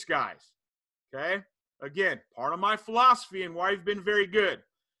chase guys, okay? Again, part of my philosophy and why I've been very good.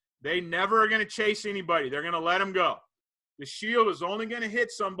 They never are going to chase anybody. They're going to let them go. The shield is only going to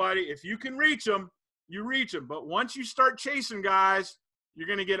hit somebody. If you can reach them, you reach them. But once you start chasing guys, you're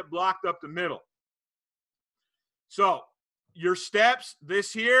going to get it blocked up the middle. So your steps,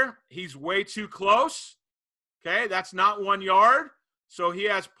 this here, he's way too close. Okay, that's not 1 yard. So he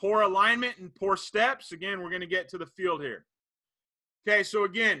has poor alignment and poor steps. Again, we're going to get to the field here. Okay, so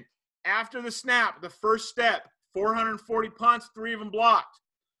again, after the snap, the first step, 440 punts, 3 of them blocked.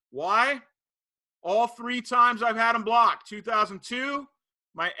 Why? All 3 times I've had them blocked. 2002,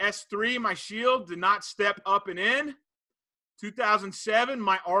 my S3, my shield, did not step up and in. 2007,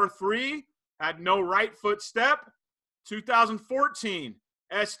 my R3 had no right foot step. 2014,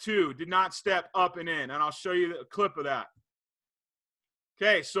 S2 did not step up and in, and I'll show you a clip of that.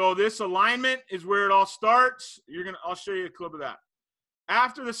 Okay, so this alignment is where it all starts. I'll show you a clip of that.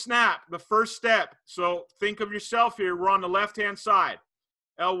 After the snap, the first step, so think of yourself here, we're on the left-hand side.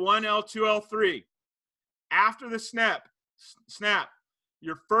 L1, L2, L3. After the snap,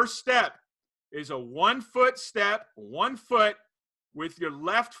 your first step is a 1 foot step, 1 foot. With your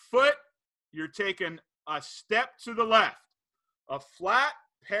left foot, you're taking a step to the left. A flat,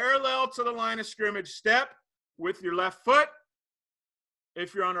 parallel to the line of scrimmage step with your left foot.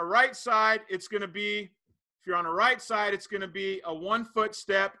 If you're on the right side, it's going to be a 1 foot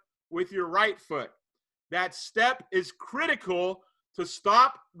step with your right foot. That step is critical to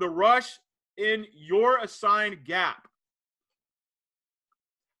stop the rush in your assigned gap.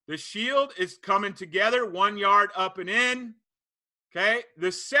 The shield is coming together 1 yard up and in. Okay,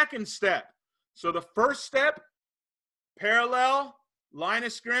 the second step. So the first step, parallel line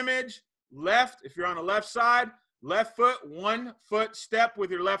of scrimmage, left, if you're on the left side, left foot, 1 foot step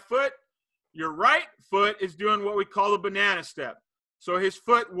with your left foot. Your right foot is doing what we call a banana step. So his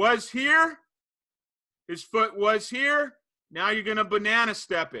foot was here. His foot was here. Now you're going to banana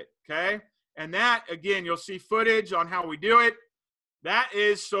step it, okay? And that, again, you'll see footage on how we do it. That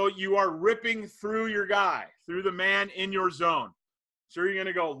is so you are ripping through your guy, through the man in your zone. So you're going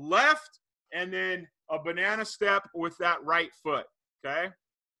to go left and then a banana step with that right foot, okay?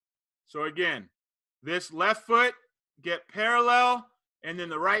 So again, this left foot, get parallel, and then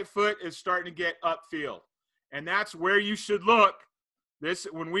the right foot is starting to get upfield. And that's where you should look. This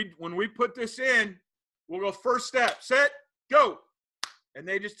when we put this in, we'll go first step, set, go. And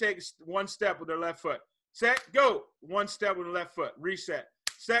they just take 1 step with their left foot. Set, go. 1 step with the left foot. Reset.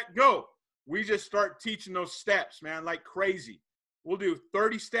 Set, go. We just start teaching those steps, man, like crazy. We'll do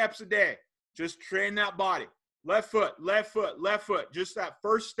 30 steps a day. Just train that body. Left foot, left foot, left foot. Just that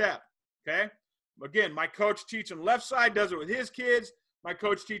first step, okay? Again, my coach teaching left side does it with his kids. My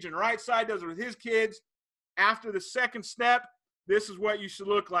coach teaching right side does it with his kids. After the second step, this is what you should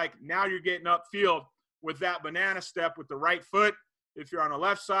look like. Now you're getting upfield with that banana step with the right foot if you're on the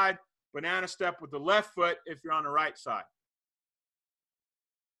left side, banana step with the left foot if you're on the right side.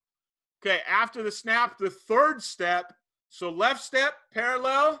 Okay, after the snap, the third step, so left step,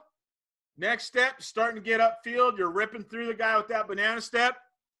 parallel. Next step, starting to get upfield. You're ripping through the guy with that banana step.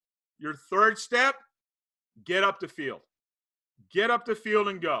 Your third step, get up the field. Get up the field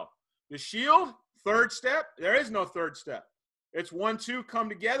and go. The shield, third step, there is no third step. It's 1, 2, come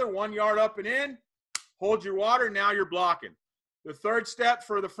together, 1 yard up and in. Hold your water, now you're blocking. The third step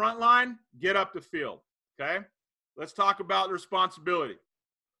for the front line, get up the field, okay? Let's talk about the responsibility.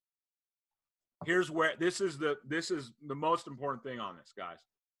 Here's where, this is the most important thing on this, guys.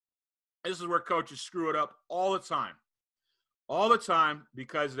 This is where coaches screw it up all the time. All the time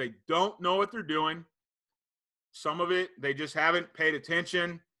because they don't know what they're doing. Some of it, they just haven't paid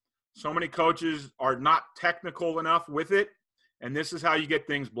attention. So many coaches are not technical enough with it, and this is how you get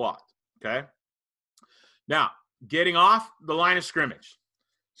things blocked, okay? Now, getting off the line of scrimmage.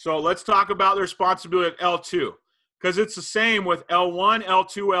 So let's talk about the responsibility of L2 because it's the same with L1,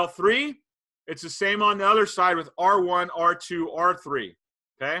 L2, L3. It's the same on the other side with R1, R2, R3,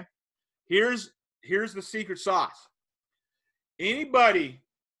 okay? Here's the secret sauce. Anybody,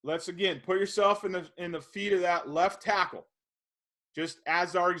 let's again put yourself in the feet of that left tackle, just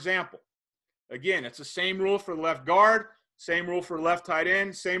as our example. Again, it's the same rule for the left guard, same rule for left tight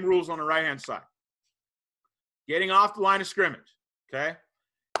end, same rules on the right-hand side. Getting off the line of scrimmage, okay?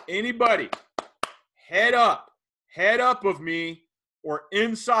 Anybody, head up of me or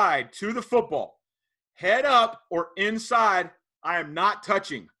inside to the football. Head up or inside, I am not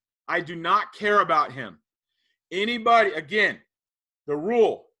touching. I do not care about him. Anybody, again, the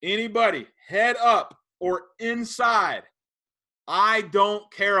rule, anybody, head up or inside, I don't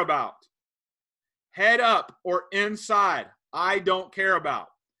care about. Head up or inside, I don't care about.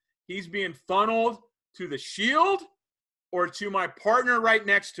 He's being funneled to the shield or to my partner right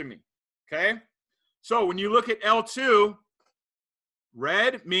next to me, okay? So when you look at L2,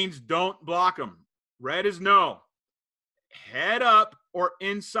 red means don't block him. Red is no. Head up or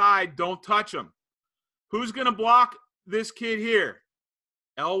inside, don't touch him. Who's going to block this kid here?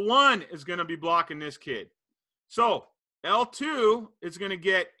 L1 is going to be blocking this kid. So L2 is going to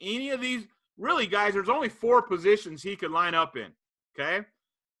get any of these. Really, guys, there's only 4 positions he could line up in, okay?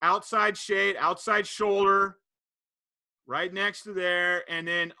 Outside shade, outside shoulder, right next to there, and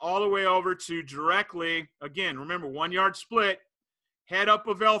then all the way over to directly, again, remember, 1 yard split. Head up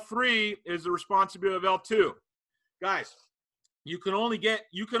of L3 is the responsibility of L2. Guys, you can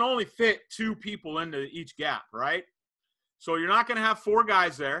only fit 2 people into each gap, right? So you're not going to have 4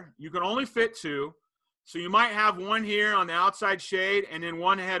 guys there. You can only fit 2. So you might have 1 here on the outside shade and then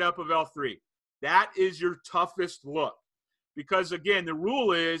 1 head up of L3. That is your toughest look. Because, again, the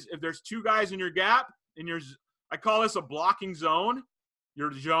rule is if there's 2 guys in your gap, I call this a blocking zone,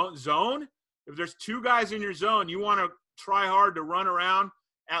 your zone. If there's 2 guys in your zone, you want to try hard to run around,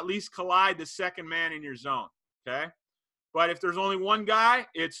 at least collide the second man in your zone, okay? But if there's only 1 guy,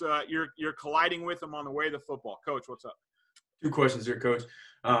 it's you're colliding with him on the way to the football. Coach, what's up? 2 questions here, Coach.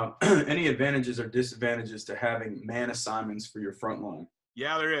 Any advantages or disadvantages to having man assignments for your front line?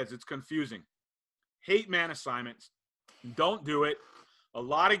 Yeah, there is. It's confusing. Hate man assignments. Don't do it. A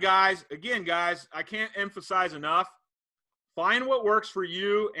lot of guys, again, guys, I can't emphasize enough, find what works for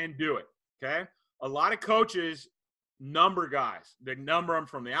you and do it, okay? A lot of coaches number guys. They number them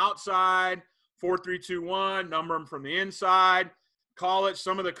from the outside, 4, 3, 2, 1, number them from the inside.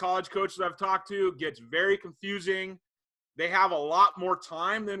 Some of the college coaches I've talked to, gets very confusing. they have a lot more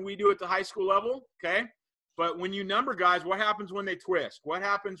time than we do at the high school level, okay? But when you number guys, what happens when they twist? What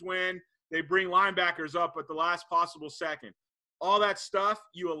happens when they bring linebackers up at the last possible second? All that stuff,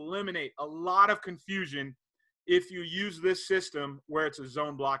 you eliminate a lot of confusion if you use this system where it's a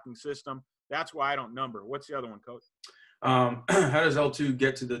zone blocking system. That's why I don't number. What's the other one, Coach? How does L2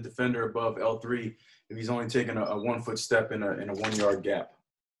 get to the defender above L3 if he's only taking a 1 foot step in a 1 yard gap?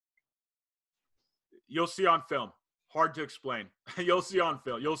 You'll see on film. Hard to explain. You'll see on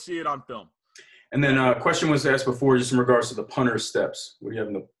film. You'll see it on film. And then a question was asked before just in regards to the punter steps. What do you have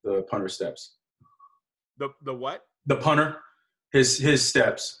in the punter steps? The what? The punter, his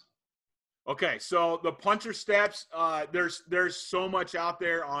steps. Okay, so the punter steps, there's so much out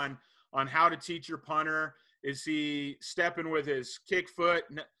there on how to teach your punter. Is he stepping with his kick foot?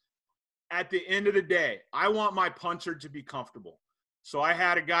 At the end of the day, I want my punter to be comfortable. So I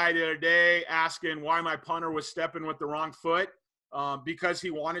had a guy the other day asking why my punter was stepping with the wrong foot, because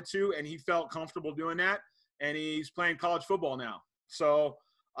he wanted to and he felt comfortable doing that, and he's playing college football now. So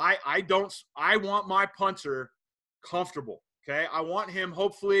I want my punter comfortable. Okay, I want him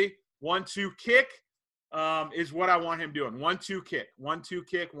hopefully 1-2 kick is what I want him doing. 1-2 kick, 1-2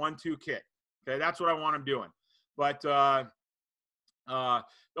 kick, 1-2 kick. Okay, that's what I want him doing. But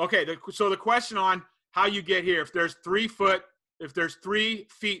okay, so the question on how you get here, if there's 3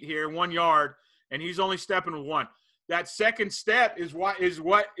 feet here, 1 yard, and he's only stepping with 1, that second step is what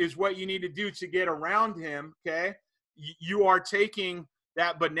you need to do to get around him. Okay, you are taking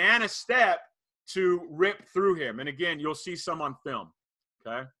that banana step to rip through him, and again, you'll see some on film.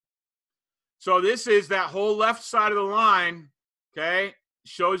 Okay, so this is that whole left side of the line. Okay,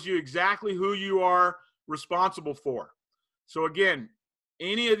 shows you exactly who you are responsible for. So again,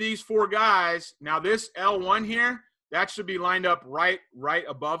 any of these 4 guys, now this L1 here, that should be lined up right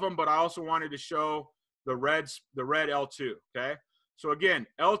above them, but I also wanted to show the red L2, okay? So again,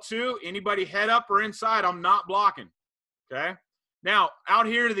 L2, anybody head up or inside, I'm not blocking, okay? Now, out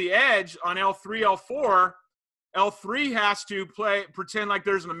here to the edge on L3, L4, L3 has to pretend like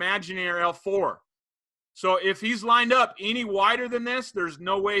there's an imaginary L4. So if he's lined up any wider than this, there's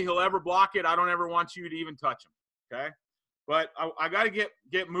no way he'll ever block it. I don't ever want you to even touch him, okay? But I got to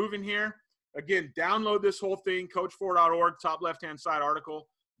get moving here. Again, download this whole thing, coachfore.org, top left-hand side article.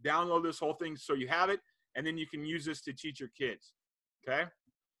 Download this whole thing so you have it, and then you can use this to teach your kids, okay?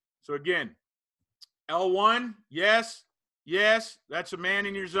 So again, L1, yes, that's a man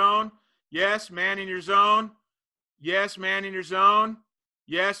in your zone. Yes, man in your zone. Yes, man in your zone.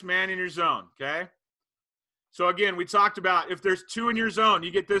 Yes, man in your zone, okay? So again, we talked about if there's 2 in your zone,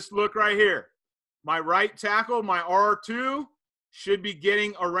 you get this look right here. My right tackle, my R2, should be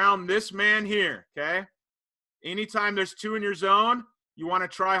getting around this man here, okay? Anytime there's 2 in your zone, you want to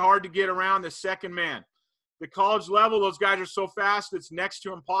try hard to get around the second man. The college level, those guys are so fast, it's next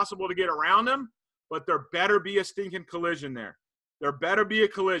to impossible to get around them, but there better be a stinking collision there. There better be a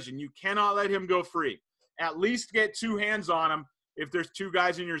collision. You cannot let him go free. At least get 2 hands on him if there's 2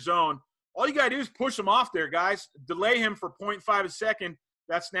 guys in your zone. All you got to do is push him off there, guys. Delay him for 0.5 a second.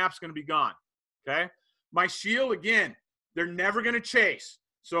 That snap's going to be gone, okay? My shield, again, they're never going to chase.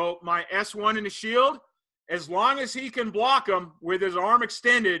 So my S1 in the shield, as long as he can block him with his arm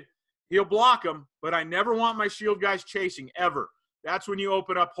extended, he'll block him. But I never want my shield guys chasing, ever. That's when you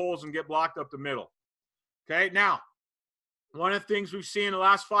open up holes and get blocked up the middle, okay? Now, one of the things we've seen in the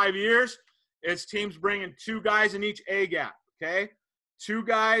last 5 years is teams bringing 2 guys in each A gap, okay? 2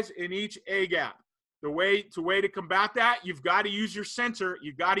 guys in each A gap. The way to combat that, you've got to use your center.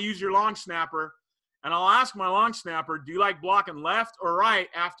 You've got to use your long snapper. And I'll ask my long snapper, do you like blocking left or right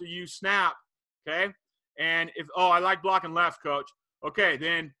after you snap, okay? And I like blocking left, coach. Okay,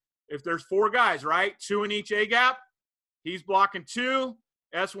 then if there's 4 guys, right, 2 in each A gap, he's blocking 2,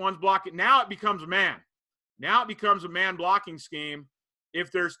 S1's blocking. Now it becomes a man. Now it becomes a man blocking scheme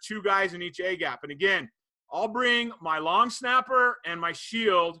if there's 2 guys in each A gap. And again, I'll bring my long snapper and my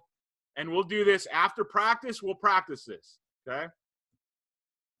shield, and we'll do this after practice. We'll practice this, okay?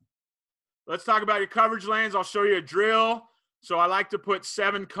 Let's talk about your coverage lanes. I'll show you a drill. So I like to put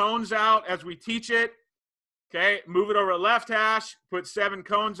 7 cones out as we teach it, okay? Move it over to left hash, put 7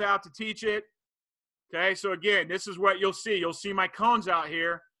 cones out to teach it, okay? So again, this is what you'll see. You'll see my cones out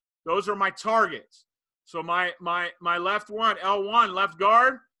here. Those are my targets. So my left one, L1, left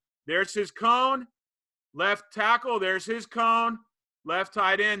guard, there's his cone. Left tackle, there's his cone. Left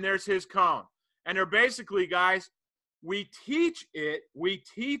tight end, there's his cone. And they're basically, guys, we teach it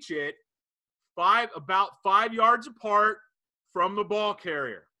about 5 yards apart from the ball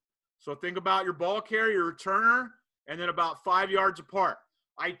carrier. So think about your ball carrier, your returner, and then about 5 yards apart.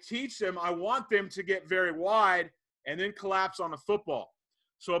 I teach them, I want them to get very wide and then collapse on the football.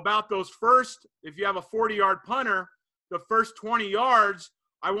 So about those first, if you have a 40-yard punter, the first 20 yards,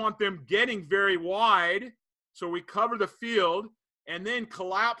 I want them getting very wide so we cover the field, and then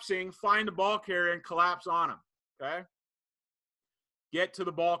collapsing, find the ball carrier and collapse on them, okay? Get to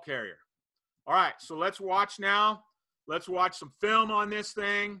the ball carrier. All right, so let's watch now. Let's watch some film on this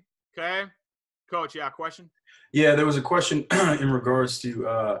thing, okay? Coach, yeah, question? Yeah, there was a question in regards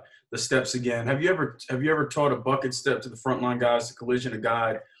to the steps again. Have you ever taught a bucket step to the frontline guys, the collision of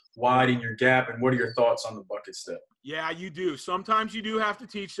guide, widen your gap, and what are your thoughts on the bucket step? Yeah, you do. Sometimes you do have to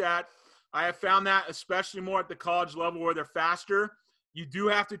teach that. I have found that especially more at the college level where they're faster. You do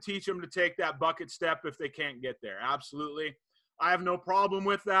have to teach them to take that bucket step if they can't get there. Absolutely. I have no problem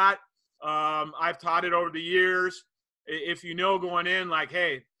with that. I've taught it over the years. If you know going in, like,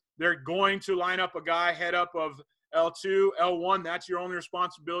 hey, they're going to line up a guy head up of L2, L1, that's your only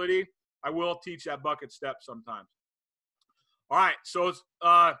responsibility. I will teach that bucket step sometimes. All right, so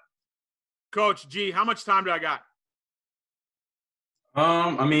Coach G, how much time do I got?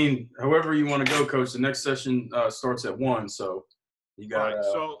 I mean, however you want to go, Coach. The next session starts at 1, so you got. All right,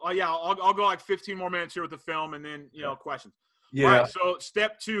 so yeah, I'll go like 15 more minutes here with the film, and then questions. Yeah. All right, so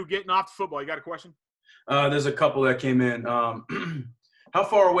step 2, getting off the football. You got a question? There's a couple that came in. How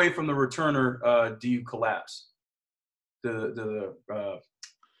far away from the returner do you collapse? The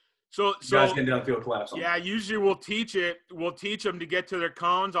guys getting downfield collapse. Yeah, usually we'll teach them to get to their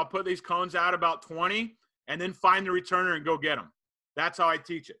cones. I'll put these cones out about 20, and then find the returner and go get them. That's how I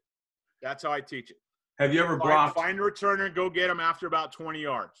teach it. Have you ever blocked? Find the returner and go get them after about 20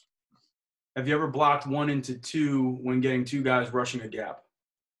 yards. Have you ever blocked 1 into 2 when getting 2 guys rushing a gap?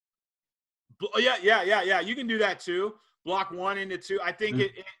 Yeah. You can do that too. Block 1 into 2. I think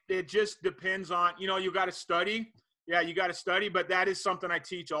it just depends on, you got to study. Yeah, you got to study, but that is something I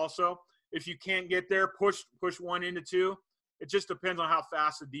teach also. If you can't get there, push 1 into 2. It just depends on how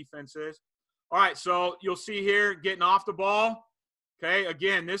fast the defense is. All right, so you'll see here getting off the ball. Okay,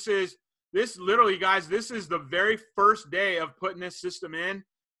 again, this literally, guys, this is the very first day of putting this system in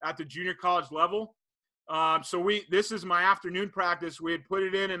at the junior college level. This is my afternoon practice. We had put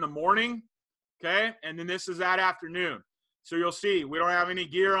it in the morning, okay, and then this is that afternoon. So you'll see we don't have any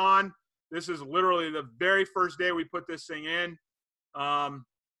gear on. This is literally the very first day we put this thing in.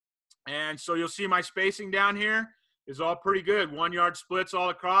 And so you'll see my spacing down here is all pretty good. 1 yard splits all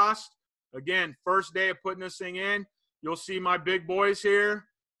across. Again, first day of putting this thing in. You'll see my big boys here.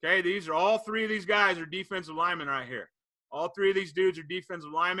 Okay, these are all 3 of these guys are defensive linemen right here. All 3 of these dudes are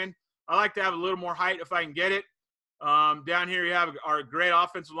defensive linemen. I like to have a little more height if I can get it. Down here you have our great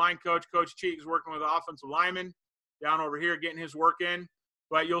offensive line coach. Coach Cheek is working with the offensive lineman. Down over here getting his work in.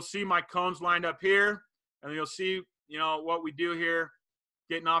 But you'll see my cones lined up here. And you'll see, what we do here.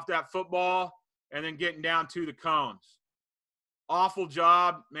 Getting off that football and then getting down to the cones. Awful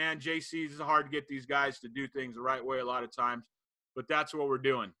job. Man, JC's is hard to get these guys to do things the right way a lot of times. But that's what we're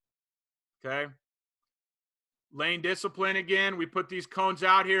doing. Okay? Lane discipline again. We put these cones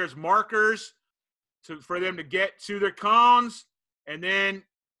out here as markers for them to get to their cones. And then,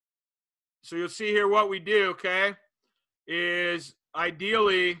 so you'll see here what we do, okay, is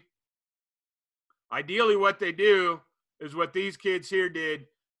ideally what they do is what these kids here did.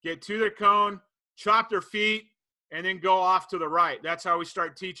 Get to their cone, chop their feet, and then go off to the right. That's how we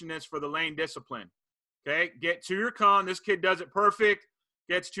start teaching this for the lane discipline. Okay, get to your cone. This kid does it perfect.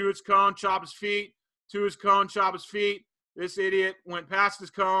 Gets to his cone, chop his feet. To his cone, chop his feet. This idiot went past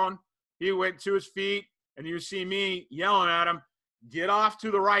his cone. He went to his feet, and you see me yelling at him, get off to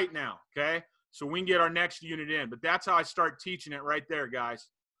the right now, okay? So we can get our next unit in. But that's how I start teaching it right there, guys,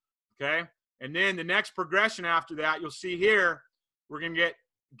 okay? And then the next progression after that, you'll see here, we're going to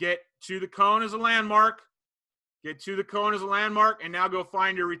get to the cone as a landmark. Get to the cone as a landmark, and now go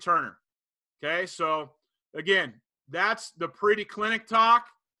find your returner. Okay, so again, that's the pretty clinic talk,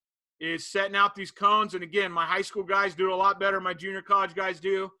 is setting out these cones. And again, my high school guys do it a lot better than my junior college guys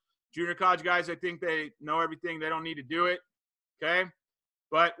do. Junior college guys, I think they know everything. They don't need to do it, okay?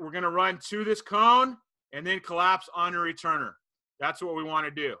 But we're going to run to this cone and then collapse on a returner. That's what we want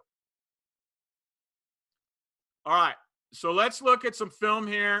to do. All right, so let's look at some film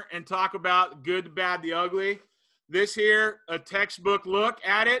here and talk about good, the bad, the ugly. This here, a textbook look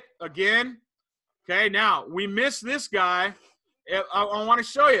at it again. Okay, now we missed this guy. I want to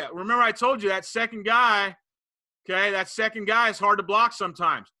show you. Remember I told you that second guy, okay, that second guy is hard to block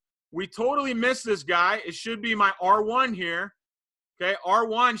sometimes. We totally missed this guy. It should be my R1 here. Okay,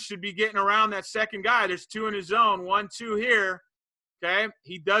 R1 should be getting around that second guy. There's 2 in his zone, 1, 2 here. Okay,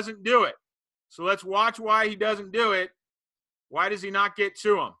 he doesn't do it. So let's watch why he doesn't do it. Why does he not get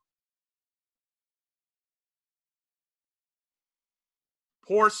to him?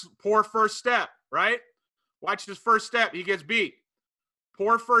 Poor first step, right? Watch his first step. He gets beat.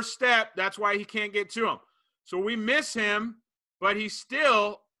 Poor first step. That's why he can't get to him. So we miss him, but he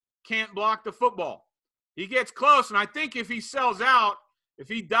still can't block the football. He gets close, and I think if he sells out, if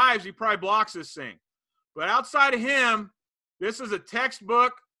he dives, he probably blocks this thing. But outside of him, this is a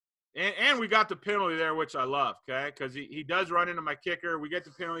textbook, and we got the penalty there, which I love, okay, because he does run into my kicker. We get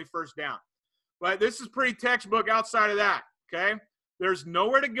the penalty, first down. But this is pretty textbook outside of that, okay? There's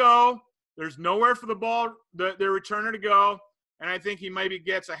nowhere to go. There's nowhere for the ball, the returner to go, and I think he maybe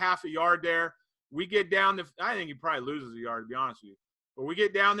gets a half a yard there. We get down I think he probably loses a yard, to be honest with you. But we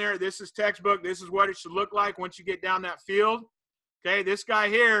get down there. This is textbook. This is what it should look like once you get down that field. Okay, this guy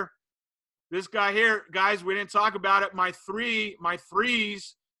here, guys, we didn't talk about it. My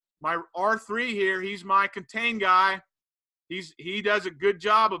R3 here, he's my contain guy. He does a good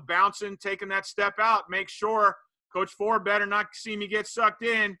job of bouncing, taking that step out. Make sure Coach Fore better not see me get sucked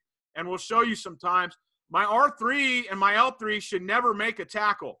in, and we'll show you sometimes. My R3 and my L3 should never make a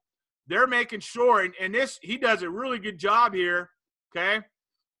tackle. They're making sure, and this, he does a really good job here, okay?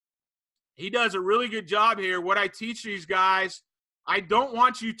 He does a really good job here. What I teach these guys, I don't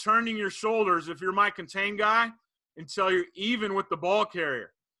want you turning your shoulders if you're my contain guy until you're even with the ball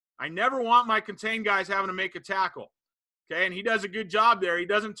carrier. I never want my contain guys having to make a tackle, okay? And he does a good job there. He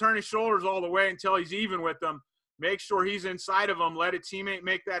doesn't turn his shoulders all the way until he's even with them. Make sure he's inside of them. Let a teammate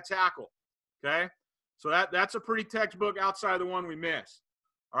make that tackle, okay? So that's a pretty textbook outside of the one we missed.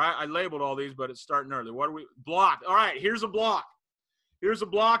 All right, I labeled all these, but it's starting early. What are we? Blocked. All right, here's a block. Here's a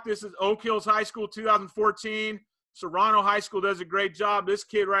block. This is Oak Hills High School 2014. Serrano High School does a great job. This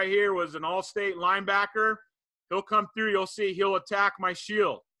kid right here was an all-state linebacker. He'll come through. You'll see he'll attack my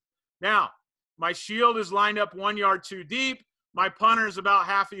shield. Now, my shield is lined up 1 yard too deep. My punter is about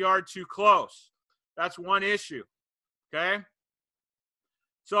half a yard too close. That's one issue, okay?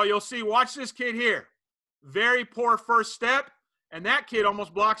 So you'll see, watch this kid here. Very poor first step, and that kid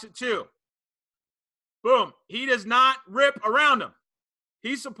almost blocks it too. Boom. He does not rip around him.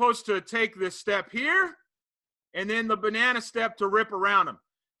 He's supposed to take this step here and then the banana step to rip around him.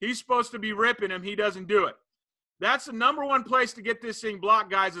 He's supposed to be ripping him. He doesn't do it. That's the number one place to get this thing blocked,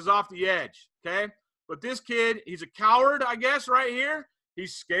 guys, is off the edge, okay? But this kid, he's a coward, I guess, right here.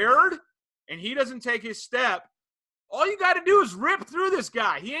 He's scared, and he doesn't take his step. All you got to do is rip through this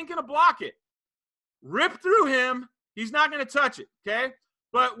guy. He ain't going to block it. Rip through him. He's not going to touch it, okay?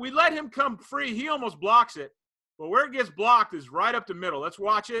 But we let him come free. He almost blocks it. But where it gets blocked is right up the middle. Let's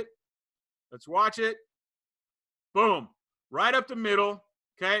watch it. Let's watch it. Boom. Right up the middle.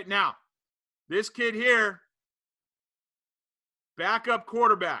 Okay, now, this kid here, backup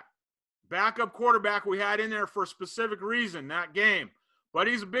quarterback. Backup quarterback we had in there for a specific reason, that game. But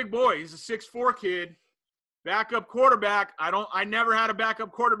he's a big boy. He's a 6'4" kid. Backup quarterback. I never had a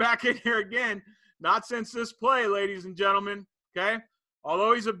backup quarterback in here again. Not since this play, ladies and gentlemen. Okay?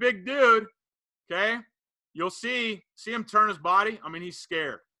 Although he's a big dude, okay? You'll see him turn his body. I mean, he's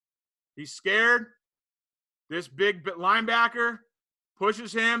scared. He's scared. This big linebacker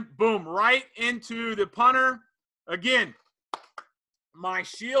pushes him, boom, right into the punter. Again, my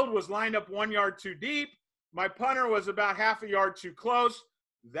shield was lined up 1 yard too deep. My punter was about half a yard too close.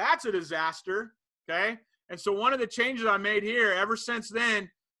 That's a disaster, okay? And so one of the changes I made here, ever since then,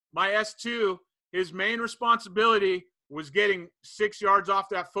 my S2, his main responsibility was getting 6 yards off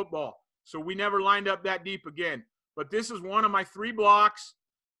that football. So we never lined up that deep again. But this is one of my 3 blocks.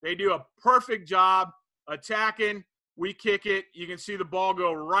 They do a perfect job attacking. We kick it. You can see the ball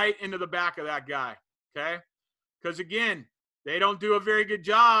go right into the back of that guy, okay? Because, again, they don't do a very good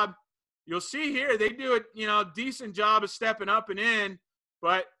job. You'll see here they do a decent job of stepping up and in,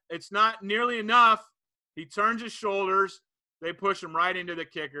 but it's not nearly enough. He turns his shoulders. They push him right into the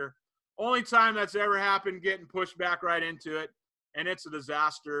kicker. Only time that's ever happened, getting pushed back right into it, and it's a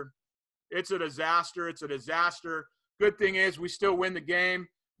disaster. It's a disaster. It's a disaster. Good thing is we still win the game,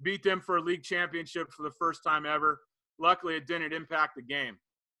 beat them for a league championship for the first time ever. Luckily, it didn't impact the game.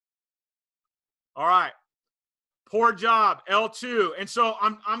 All right. Poor job, L2. And so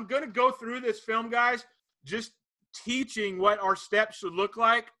I'm going to go through this film, guys, just teaching what our steps should look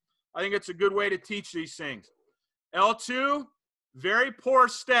like. I think it's a good way to teach these things. L2, very poor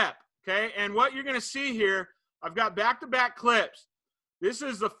step, okay? And what you're going to see here, I've got back-to-back clips. This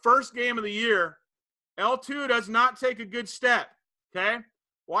is the first game of the year. L2 does not take a good step, okay?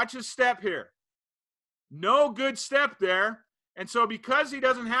 Watch his step here. No good step there. And so because he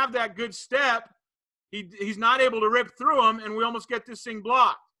doesn't have that good step, he's not able to rip through him, and we almost get this thing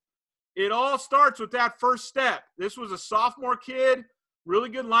blocked. It all starts with that first step. This was a sophomore kid, really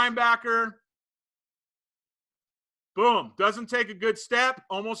good linebacker. Boom. Doesn't take a good step.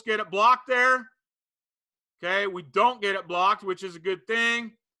 Almost get it blocked there. Okay, we don't get it blocked, which is a good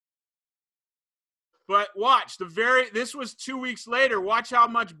thing. But watch, this was 2 weeks later. Watch how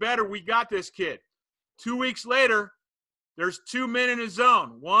much better we got this kid. 2 weeks later, there's 2 men in his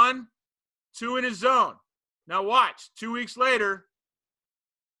zone. 1, 2 in his zone. Now watch, 2 weeks later,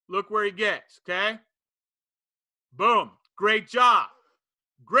 look where he gets, okay? Boom. Great job.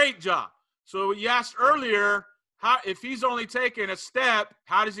 Great job. So you asked earlier, if he's only taking a step,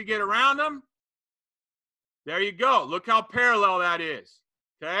 how does he get around him? There you go. Look how parallel that is,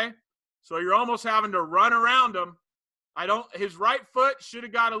 okay? So you're almost having to run around him. His right foot should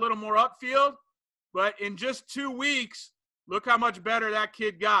have got a little more upfield, but in just 2 weeks, look how much better that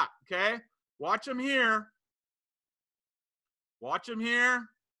kid got, okay? Watch him here. Watch him here.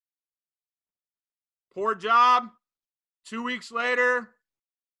 Poor job. 2 weeks later.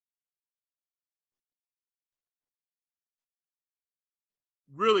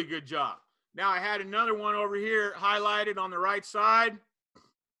 Really good job. Now I had another one over here highlighted on the right side.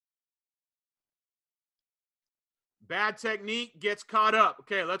 Bad technique, gets caught up.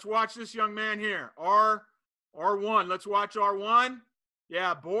 Okay, let's watch this young man here. R1. Let's watch R1.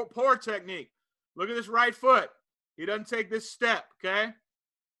 Yeah, poor technique. Look at this right foot. He doesn't take this step, okay?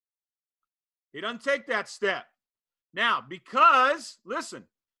 He doesn't take that step. Now, because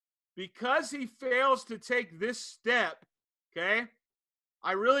he fails to take this step, okay,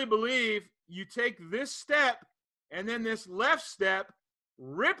 I really believe you take this step and then this left step,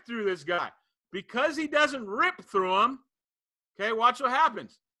 rip through this guy. Because he doesn't rip through him, okay, watch what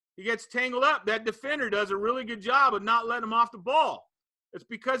happens. He gets tangled up. That defender does a really good job of not letting him off the ball. It's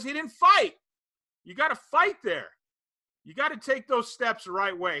because he didn't fight. You got to fight there. You got to take those steps the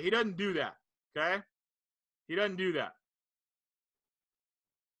right way. He doesn't do that, okay? He doesn't do that.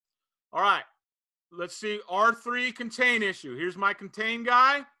 All right, let's see. R3 contain issue. Here's my contain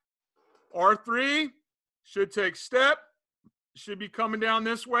guy. R3 should take step. Should be coming down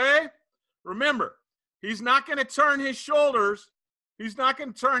this way. Remember, he's not going to turn his shoulders. He's not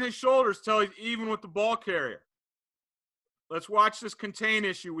going to turn his shoulders till he's even with the ball carrier. Let's watch this contain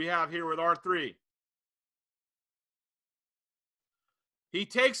issue we have here with R3. He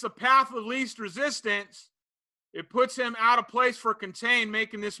takes the path of least resistance. It puts him out of place for contain,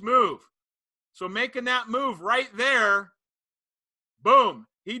 making this move. So making that move right there, boom,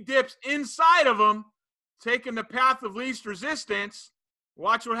 he dips inside of him, taking the path of least resistance.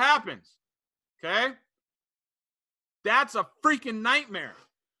 Watch what happens. Okay? That's a freaking nightmare.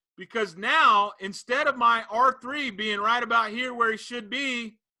 Because now, instead of my R3 being right about here where he should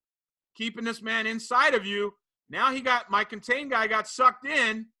be, keeping this man inside of you, now my contain guy got sucked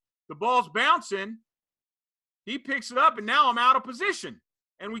in, the ball's bouncing, he picks it up, and now I'm out of position.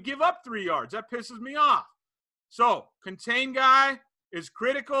 And we give up 3 yards. That pisses me off. So, contain guy is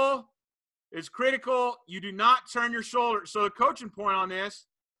critical. You do not turn your shoulder. So the coaching point on this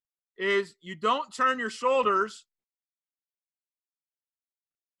is you don't turn your shoulders.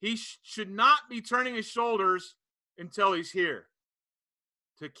 He should not be turning his shoulders until he's here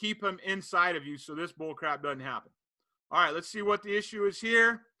to keep him inside of you so this bull crap doesn't happen. All right, let's see what the issue is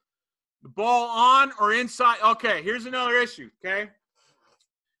here. The ball on or inside. Okay, here's another issue, okay?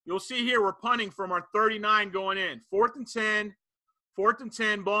 You'll see here we're punting from our 39 going in. 4th and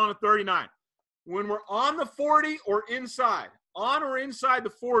 10, ball on the 39. When we're on the 40 or inside, on or inside the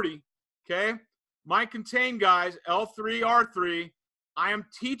 40, okay, my contain guys, L3, R3, I am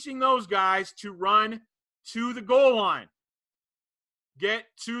teaching those guys to run to the goal line. Get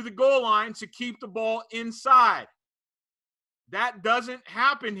to the goal line to keep the ball inside. That doesn't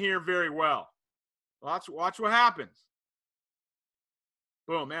happen here very well. Watch what happens.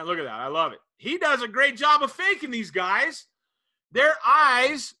 Boom, man, look at that. I love it. He does a great job of faking these guys. Their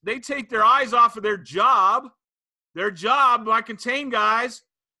eyes, they take their eyes off of their job. My contain guys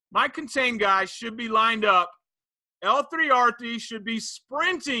should be lined up. L3, R3 should be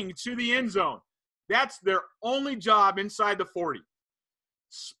sprinting to the end zone. That's their only job inside the 40.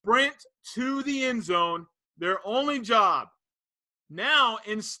 Sprint to the end zone, their only job. Now,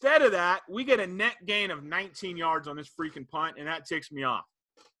 instead of that, we get a net gain of 19 yards on this freaking punt, and that ticks me off.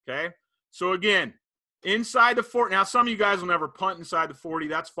 Okay? So, again, inside the 40. Now, some of you guys will never punt inside the 40.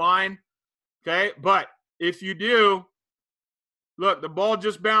 That's fine. Okay? But if you do, look, the ball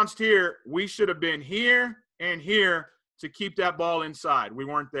just bounced here. We should have been here and here to keep that ball inside. We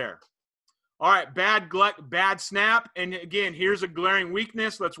weren't there. All right, bad snap. And, again, here's a glaring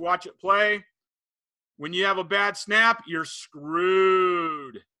weakness. Let's watch it play. When you have a bad snap, you're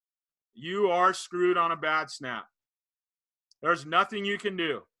screwed. You are screwed on a bad snap. There's nothing you can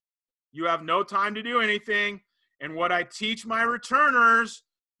do. You have no time to do anything. And what I teach my returners,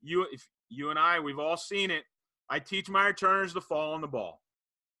 you and I, we've all seen it. I teach my returners to fall on the ball.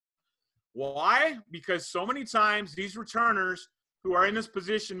 Why? Because so many times these returners who are in this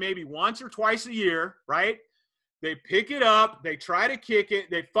position maybe once or twice a year, right? They pick it up, they try to kick it,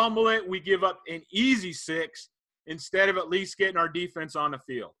 they fumble it, we give up an easy 6 instead of at least getting our defense on the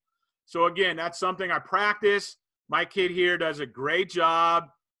field. So again, that's something I practice. My kid here does a great job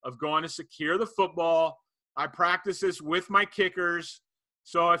of going to secure the football. I practice this with my kickers.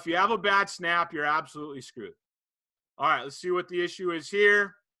 So if you have a bad snap, you're absolutely screwed. All right, let's see what the issue is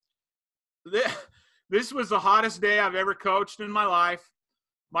here. This was the hottest day I've ever coached in my life.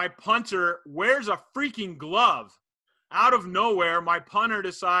 My punter wears a freaking glove. Out of nowhere, my punter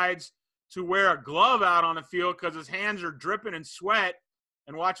decides to wear a glove out on the field because his hands are dripping in sweat.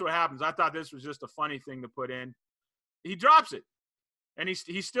 And watch what happens. I thought this was just a funny thing to put in. He drops it, and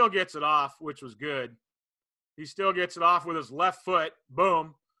he still gets it off, which was good. He still gets it off with his left foot.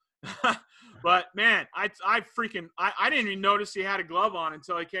 Boom. But, man, I didn't even notice he had a glove on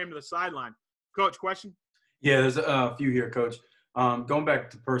until he came to the sideline. Coach, question? Yeah, there's a few here, Coach. Going back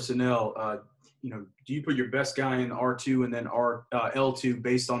to personnel, do you put your best guy in R2 and then L2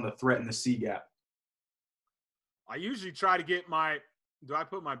 based on the threat and the C gap? I usually try to get do I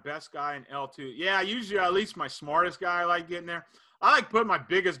put my best guy in L2? Yeah, usually at least my smartest guy I like getting there. I like putting my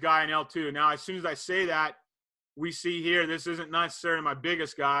biggest guy in L2. Now, as soon as I say that, we see here this isn't necessarily my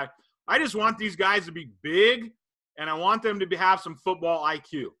biggest guy. I just want these guys to be big, and I want them to have some football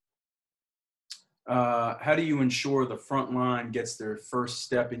IQ. How do you ensure the front line gets their first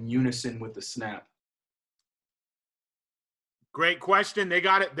step in unison with the snap? Great question. They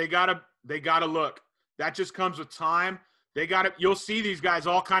got to look. That just comes with time. You'll see these guys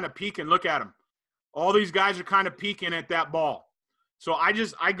all kind of peeking. Look at them. All these guys are kind of peeking at that ball. So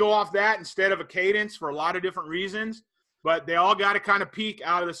I go off that instead of a cadence for a lot of different reasons, but they all got to kind of peek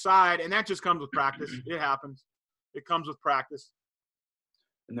out of the side, and that just comes with practice. It happens. It comes with practice.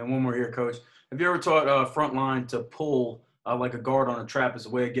 And then one more here, Coach. Have you ever taught front line to pull like a guard on a trap as a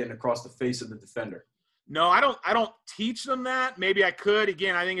way of getting across the face of the defender? No, I don't teach them that. Maybe I could.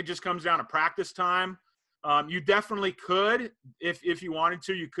 Again, I think it just comes down to practice time. You definitely could. If you wanted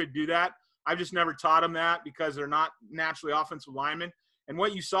to, you could do that. I've just never taught them that because they're not naturally offensive linemen. And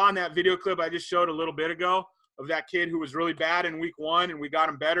what you saw in that video clip I just showed a little bit ago of that kid who was really bad in week 1 and we got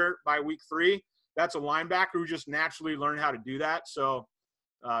him better by week 3, that's a linebacker who just naturally learned how to do that. So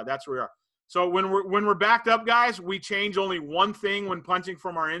that's where we are. So when we're backed up, guys, we change only one thing when punting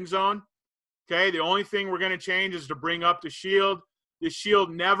from our end zone. Okay, the only thing we're going to change is to bring up the shield. The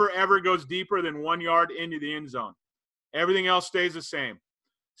shield never, ever goes deeper than 1 yard into the end zone. Everything else stays the same.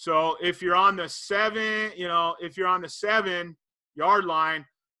 So if you're on the 7-yard line,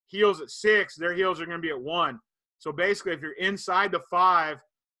 heels at 6, their heels are going to be at 1. So basically, if you're inside the 5,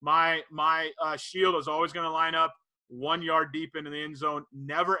 my shield is always going to line up 1 yard deep into the end zone,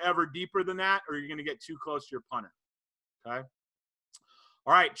 never, ever deeper than that, or you're going to get too close to your punter. Okay?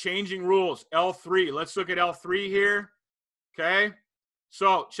 All right, changing rules. L3. Let's look at L3 here. Okay?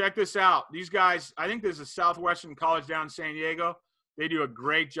 So check this out. These guys, I think this is Southwestern College down in San Diego. They do a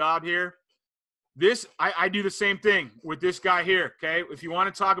great job here. I do the same thing with this guy here, okay? If you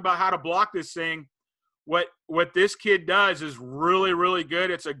want to talk about how to block this thing, what this kid does is really, really good.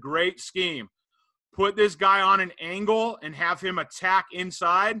 It's a great scheme. Put this guy on an angle and have him attack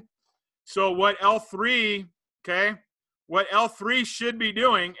inside. So what L3 should be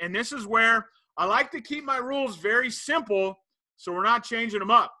doing, and this is where I like to keep my rules very simple so we're not changing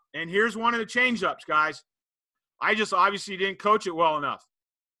them up. And here's one of the change-ups, guys. I just obviously didn't coach it well enough.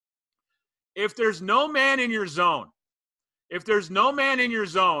 If there's no man in your zone,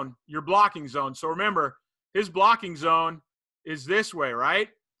 your blocking zone, so remember, his blocking zone is this way, right?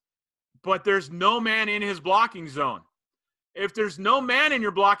 But there's no man in his blocking zone. If there's no man in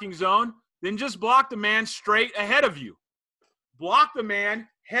your blocking zone, then just block the man straight ahead of you. Block the man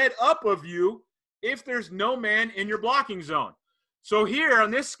head up of you if there's no man in your blocking zone. So here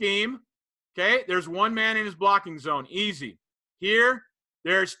on this scheme, okay, there's one man in his blocking zone. Easy. Here,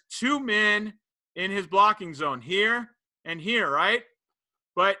 there's 2 men in his blocking zone. Here and here, right?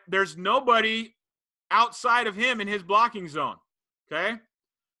 But there's nobody outside of him in his blocking zone, okay?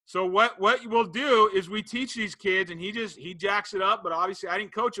 So what we'll do is we teach these kids, and he jacks it up, but obviously I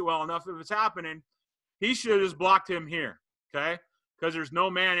didn't coach it well enough if it's happening. He should have just blocked him here, okay? Because there's no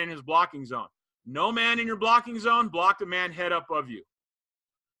man in his blocking zone. No man in your blocking zone, block the man head up of you.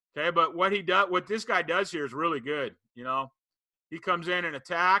 Okay, but what this guy does here is really good, you know. He comes in and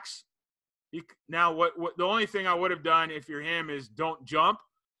attacks. Now the only thing I would have done if you're him is don't jump.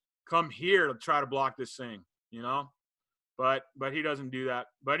 Come here to try to block this thing. you know, but he doesn't do that.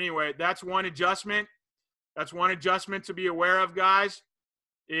 But anyway, that's one adjustment. That's one adjustment to be aware of, guys,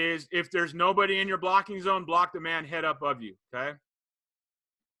 is if there's nobody in your blocking zone, block the man head up of you, okay?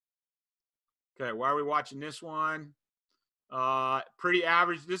 Okay, why are we watching this one? Pretty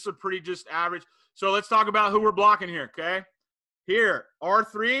average. This is a pretty just average. So let's talk about who we're blocking here, okay? Here,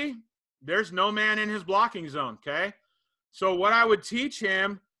 R3, there's no man in his blocking zone, okay? So what I would teach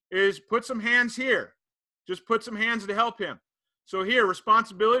him is put some hands here. Just put some hands to help him. So here,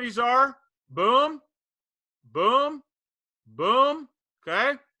 responsibilities are boom, boom, boom,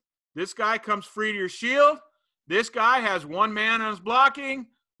 okay? This guy comes free to your shield. This guy has one man on his blocking,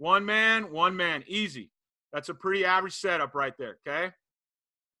 one man, easy. That's a pretty average setup right there, okay?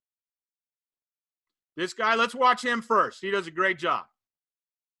 This guy, let's watch him first. He does a great job.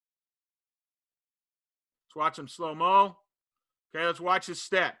 Let's watch him slow-mo. Okay, let's watch his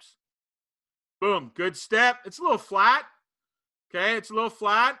steps. Boom, good step. It's a little flat. Okay, it's a little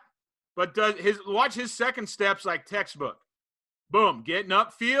flat. But watch his second steps like textbook. Boom, getting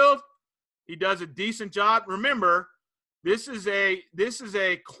upfield. He does a decent job. Remember, this is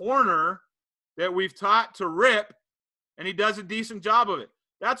a corner that we've taught to rip, and he does a decent job of it.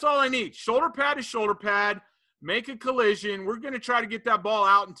 That's all I need. Shoulder pad to shoulder pad. Make a collision. We're going to try to get that ball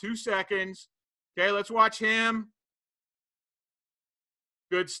out in 2 seconds. Okay, let's watch him.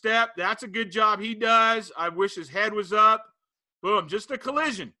 Good step. That's a good job he does. I wish his head was up. Boom, just a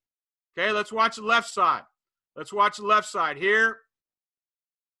collision. Okay, let's watch the left side. Let's watch the left side here.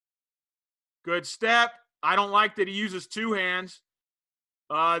 Good step. I don't like that he uses 2 hands.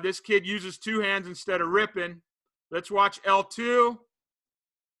 This kid uses 2 hands instead of ripping. Let's watch L2.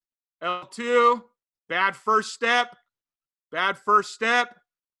 L2. Bad first step. Bad first step.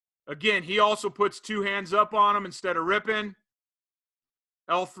 Again, he also puts 2 hands up on him instead of ripping.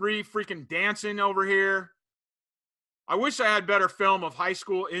 L3 freaking dancing over here. I wish I had better film of high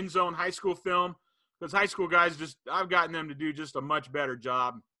school, in-zone high school film, because high school guys I've gotten them to do just a much better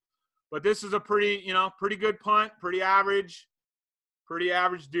job. But this is a pretty good punt, pretty average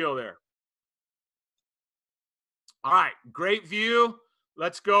deal there. All right, great view.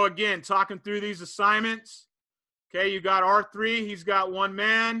 Let's go again, talking through these assignments. Okay, you got R3, he's got 1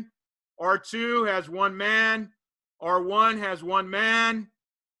 man. R2 has 1 man. R1 has 1 man.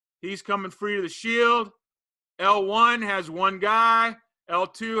 He's coming free to the shield. L1 has 1 guy.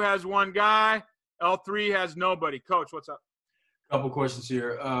 L2 has 1 guy. L3 has nobody. Coach, what's up? Couple questions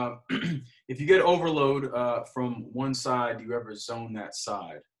here. If you get overload from one side, do you ever zone that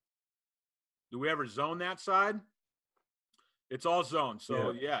side? Do we ever zone that side? It's all zone.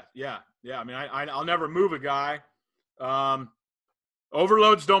 So yeah. I mean, I'll never move a guy.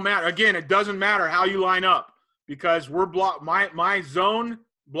 Overloads don't matter. Again, it doesn't matter how you line up, because we're my zone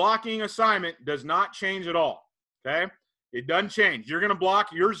blocking assignment does not change at all. Okay, it doesn't change. You're going to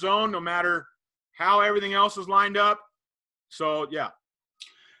block your zone no matter how everything else is lined up. So yeah.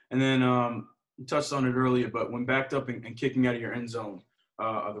 And then you touched on it earlier, but when backed up and kicking out of your end zone,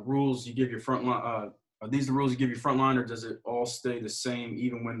 are the rules you give your front line? Are these the rules you give your front line, or does it all stay the same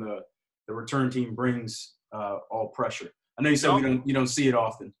even when the return team brings all pressure? I know you said you don't see it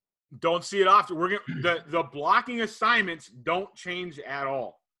often. Don't see it often. The blocking assignments don't change at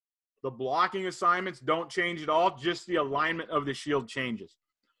all. The blocking assignments don't change at all. Just the alignment of the shield changes.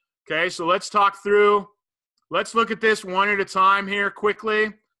 Okay, so let's talk through. Let's look at this one at a time here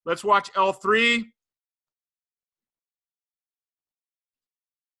quickly. Let's watch L3.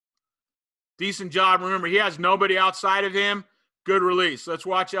 Decent job. Remember, he has nobody outside of him. Good release. Let's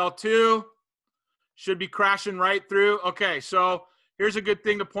watch L2. Should be crashing right through. Okay, so here's a good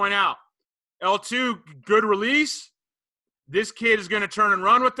thing to point out. L2, good release. This kid is going to turn and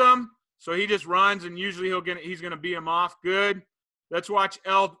run with them. So he just runs, and usually he's going to beat him off. Good. Let's watch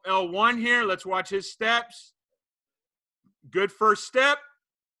L1 here. Let's watch his steps. Good first step.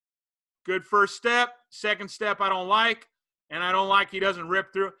 Good first step. Second step I don't like, and I don't like he doesn't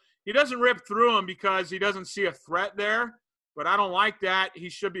rip through. He doesn't rip through him because he doesn't see a threat there, but I don't like that. He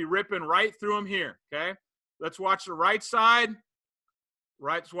should be ripping right through him here, okay? Let's watch the right side.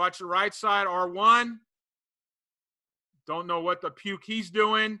 Let's watch the right side, R1. Don't know what the puke he's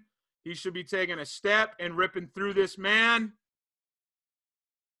doing. He should be taking a step and ripping through this man.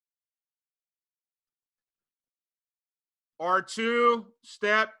 R2,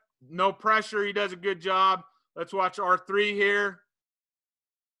 step, no pressure. He does a good job. Let's watch R3 here.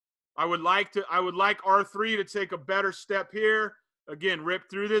 I would like R3 to take a better step here. Again, rip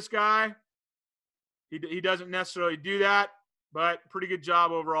through this guy. He doesn't necessarily do that, but pretty good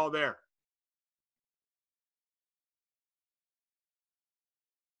job overall there.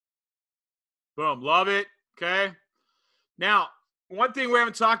 Boom, love it. Okay? Now, one thing we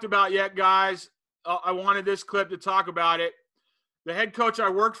haven't talked about yet, guys, I wanted this clip to talk about it. The head coach I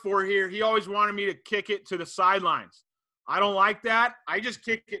worked for here, he always wanted me to kick it to the sidelines. I don't like that. I just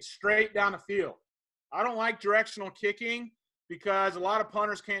kick it straight down the field. I don't like directional kicking because a lot of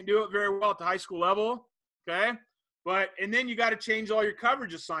punters can't do it very well at the high school level, okay? And then you got to change all your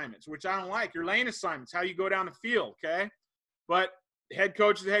coverage assignments, which I don't like. Your lane assignments, how you go down the field, okay? But head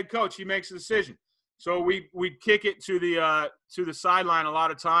coach is the head coach. He makes a decision. So we kick it to the sideline a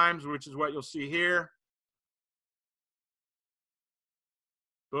lot of times, which is what you'll see here.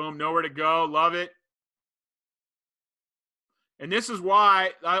 Boom, nowhere to go. Love it. And this is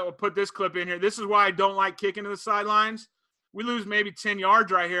why I will put this clip in here. This is why I don't like kicking to the sidelines. We lose maybe 10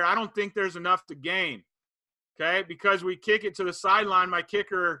 yards right here. I don't think there's enough to gain, okay? Because we kick it to the sideline, my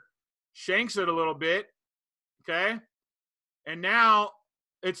kicker shanks it a little bit, okay? And now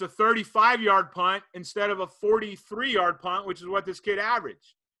it's a 35-yard punt instead of a 43-yard punt, which is what this kid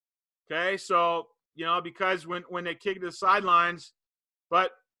averaged, okay? So, because when they kick to the sidelines,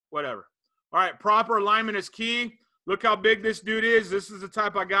 but whatever. All right, proper alignment is key. Look how big this dude is. This is the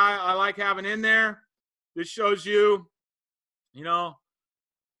type of guy I like having in there. This shows you,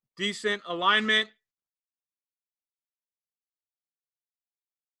 decent alignment.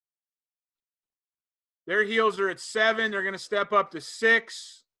 Their heels are at 7. They're going to step up to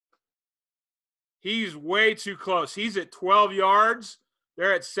 6. He's way too close. He's at 12 yards.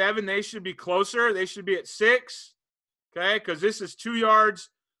 They're at 7. They should be closer. They should be at 6, okay, because this is 2 yards.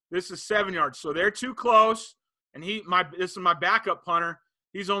 This is 7 yards. So they're too close. And this is my backup punter.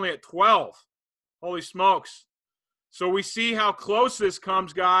 He's only at 12. Holy smokes. So we see how close this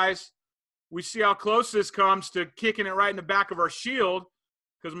comes, guys. We see how close this comes to kicking it right in the back of our shield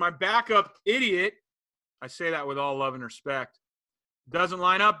because my backup idiot, I say that with all love and respect, doesn't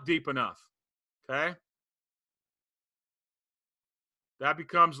line up deep enough, okay? That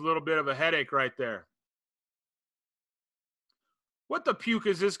becomes a little bit of a headache right there. What the puke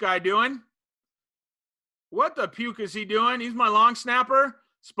is this guy doing? What the puke is he doing? He's my long snapper,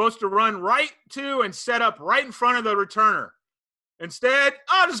 supposed to run right to and set up right in front of the returner. Instead,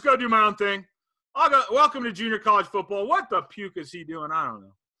 I'll just go do my own thing. I'll go, welcome to junior college football. What the puke is he doing? I don't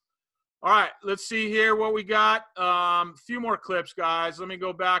know. All right, let's see here what we got. A few more clips, guys. Let me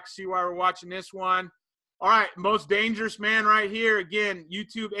go back, see why we're watching this one. All right, most dangerous man right here. Again,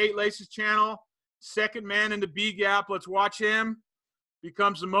 YouTube 8 Laces channel. Second man in the B gap. Let's watch him.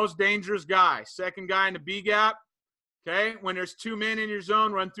 Becomes the most dangerous guy. Second guy in the B gap. Okay, when there's 2 men in your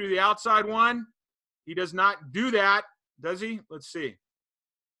zone, run through the outside one. He does not do that, does he? Let's see.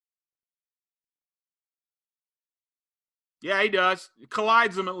 Yeah, he does. He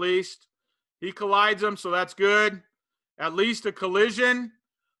collides them at least. He collides them, so that's good. At least a collision.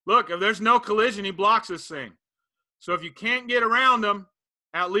 Look, if there's no collision, he blocks this thing. So if you can't get around him,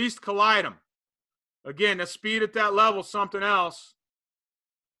 at least collide him. Again, the speed at that level, something else.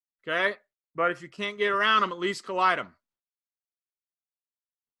 Okay? But if you can't get around him, at least collide him.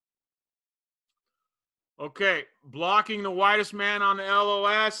 Okay, blocking the widest man on the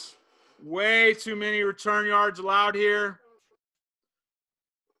LOS. Way too many return yards allowed here.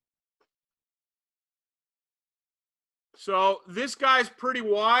 So this guy's pretty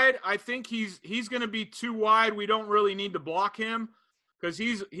wide. I think he's going to be too wide. We don't really need to block him because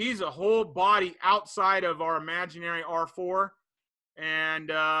he's a whole body outside of our imaginary R4.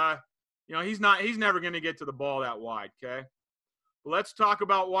 And, he's never going to get to the ball that wide, okay? Let's talk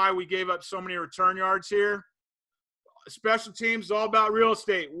about why we gave up so many return yards here. Special teams is all about real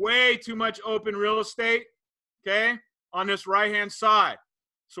estate. Way too much open real estate, okay, on this right-hand side.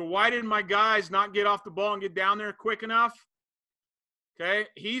 So why did my guys not get off the ball and get down there quick enough? Okay,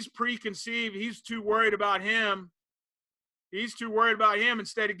 he's preconceived. He's too worried about him. He's too worried about him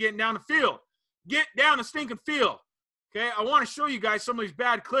instead of getting down the field. Get down the stinking field. Okay, I want to show you guys some of these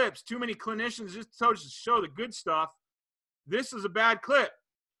bad clips. Too many clinicians just to show the good stuff. This is a bad clip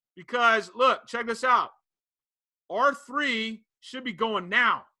because, look, check this out. R3 should be going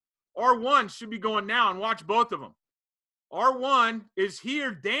now. R1 should be going now, and watch both of them. R1 is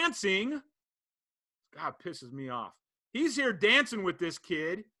here dancing. God, pisses me off. He's here dancing with this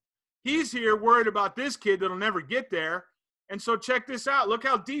kid. He's here worried about this kid that'll never get there. And so check this out. Look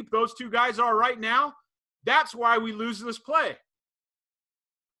how deep those two guys are right now. That's why we lose this play.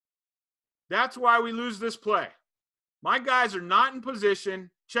 That's why we lose this play. My guys are not in position.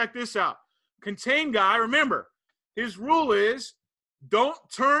 Check this out. Contain guy, remember, his rule is don't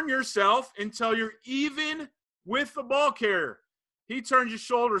turn yourself until you're even with the ball carrier. He turns his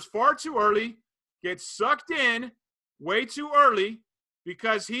shoulders far too early, gets sucked in way too early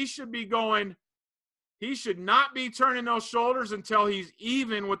because he should be going He should not be turning those shoulders until he's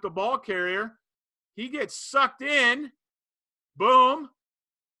even with the ball carrier. He gets sucked in, boom,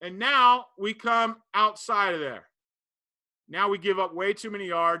 and now we come outside of there. Now we give up way too many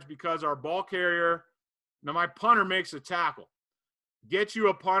yards because our ball carrier, now my punter makes a tackle. Get you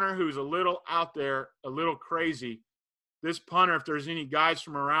a punter who's a little out there, a little crazy. This punter, if there's any guys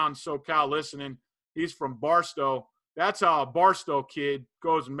from around SoCal listening, he's from Barstow. That's how a Barstow kid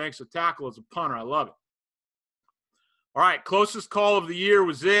goes and makes a tackle as a punter. I love it. All right, closest call of the year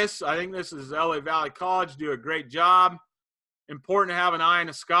was this. I think this is LA Valley College. Do a great job. Important to have an eye in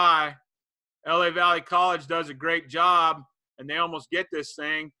the sky. LA Valley College does a great job, and they almost get this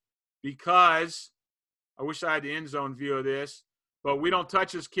thing because I wish I had the end zone view of this, but we don't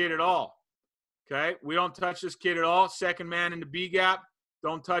touch this kid at all. Okay, we don't touch this kid at all. Second man in the B gap,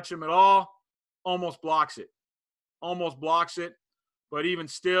 don't touch him at all. Almost blocks it. Almost blocks it, but even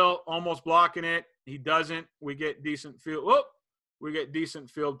still, almost blocking it. He doesn't. We get decent field. Whoop! We get decent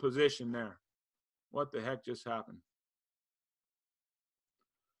field position there. What the heck just happened?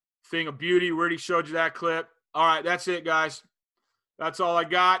 Thing of beauty. We already showed you that clip. All right, that's it, guys. That's all I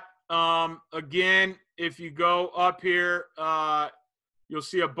got. Again, if you go up here, you'll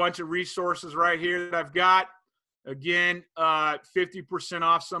see a bunch of resources right here that I've got. Again, 50%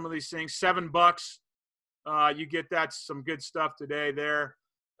 off some of these things. $7. You get that, some good stuff today there.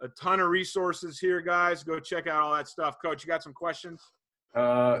 A ton of resources here, guys. Go check out all that stuff. Coach, you got some questions?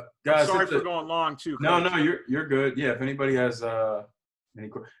 Guys, sorry for going long too. Coach. No, you're good. Yeah, if anybody has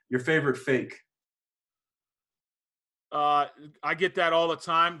your favorite fake. I get that all the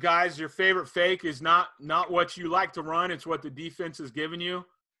time, guys. Your favorite fake is not what you like to run. It's what the defense is giving you.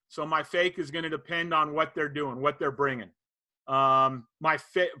 So my fake is going to depend on what they're doing, what they're bringing.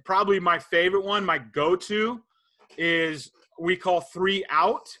 Probably my favorite one, my go-to, is we call 3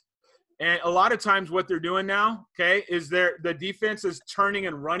 out. And a lot of times what they're doing now, okay, is the defense is turning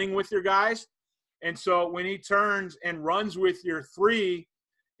and running with your guys. And so when he turns and runs with your 3,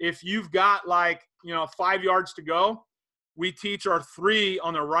 if you've got 5 yards to go, we teach our 3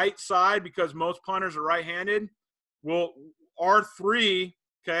 on the right side because most punters are right-handed. Well, our 3,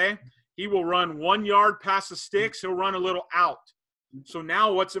 okay, he will run 1 yard past the sticks. He'll run a little out. So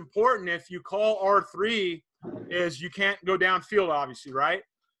now what's important, if you call R3, is you can't go downfield, obviously, right?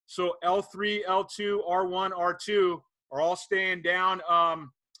 So L3, L2, R1, R2 are all staying down,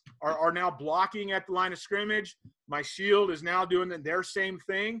 are now blocking at the line of scrimmage. My shield is now doing their same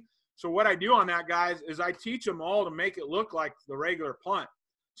thing. So what I do on that, guys, is I teach them all to make it look like the regular punt.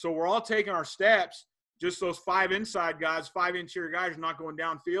 So we're all taking our steps. Just those 5 inside guys, 5 interior guys are not going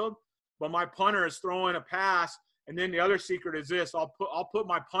downfield. But my punter is throwing a pass. And then the other secret is this. I'll put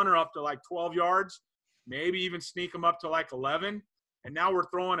my punter up to 12 yards, maybe even sneak them up to 11. And now we're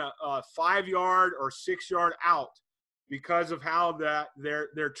throwing a 5-yard or 6-yard out because of how that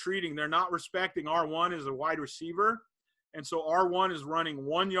they're treating. They're not respecting R1 as a wide receiver. And so R1 is running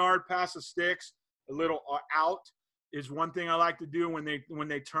 1 yard past the sticks, a little out is one thing I like to do when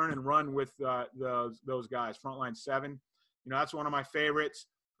they turn and run with those guys, frontline 7. That's one of my favorites.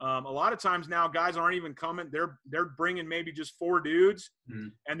 A lot of times now guys aren't even coming. They're bringing maybe just 4 dudes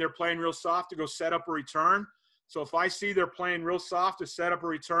and they're playing real soft to go set up a return. So if I see they're playing real soft to set up a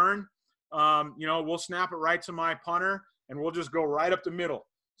return, we'll snap it right to my punter and we'll just go right up the middle.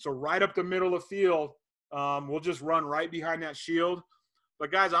 So right up the middle of the field, we'll just run right behind that shield.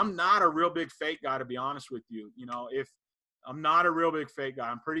 But guys, I'm not a real big fake guy, to be honest with you. If I'm not a real big fake guy,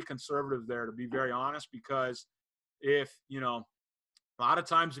 I'm pretty conservative there, to be very honest, because a lot of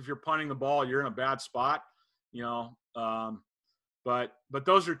times if you're punting the ball, you're in a bad spot, but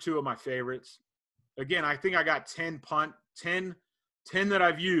those are 2 of my favorites. Again, I think I got 10 that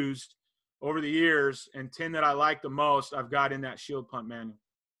I've used over the years and 10 that I like the most I've got in that shield punt manual.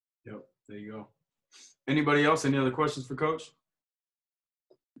 Yep, there you go. Anybody else? Any other questions for Coach?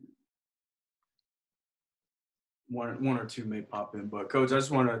 One or 2 may pop in, but Coach, I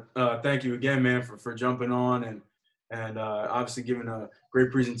just want to thank you again, man, for jumping on and obviously giving a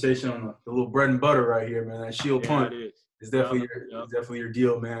great presentation on the little bread and butter right here, man. That shield punt is definitely definitely your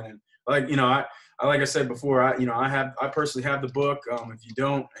deal, man. And like I said before, I personally have the book. If you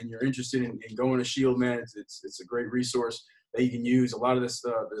don't and you're interested in going to shield, man, it's a great resource that you can use. A lot of this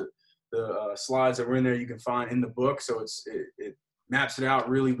the slides that were in there you can find in the book, so it maps it out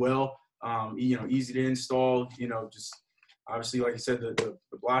really well. Easy to install. Just obviously, like you said, the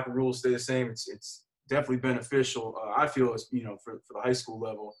blocking rules stay the same. It's definitely beneficial. I feel it's for the high school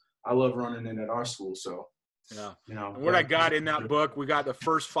level. I love running in at our school, so yeah. And what I got in that book, we got the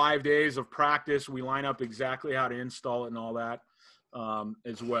first 5 days of practice. We line up exactly how to install it and all that.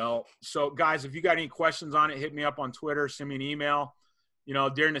 as well. So, guys, if you got any questions on it, hit me up on Twitter, send me an email. You know,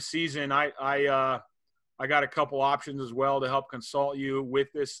 during the season, I got a couple options as well to help consult you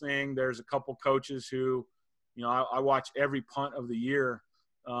with this thing. There's a couple coaches who, you know, I watch every punt of the year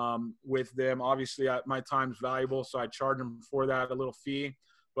with them. Obviously, my time's valuable, so I charge them for that, a little fee.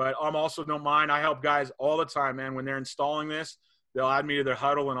 But I'm also don't mind. I help guys all the time, man. When they're installing this, they'll add me to their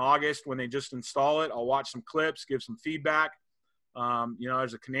huddle in August. When they just install it, I'll watch some clips, give some feedback. You know,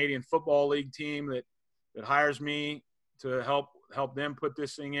 there's a Canadian Football League team that hires me to help them put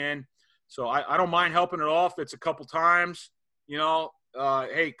this thing in. So I don't mind helping it off. It's a couple times, you know,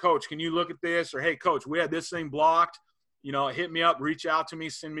 hey, coach, can you look at this? Or, hey, coach, we had this thing blocked. You know, hit me up, reach out to me,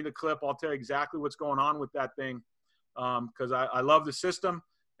 send me the clip. I'll tell you exactly what's going on with that thing because I love the system,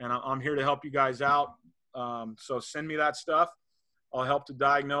 and I'm here to help you guys out. So send me that stuff. I'll help to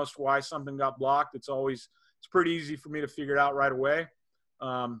diagnose why something got blocked. It's pretty easy for me to figure it out right away.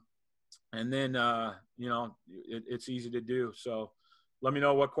 And then, you know, it's easy to do. So let me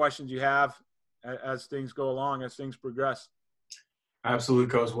know what questions you have as things go along, as things progress. Absolutely,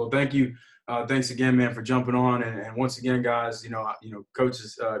 Coach. Well, thank you. Thanks again, man, for jumping on. And once again, guys, you know,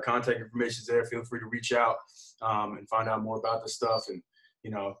 Coach's contact information is there. Feel free to reach out and find out more about this stuff. And, you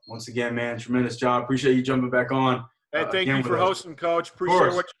know, once again, man, tremendous job. Appreciate you jumping back on. Hey, thank you for hosting, Coach.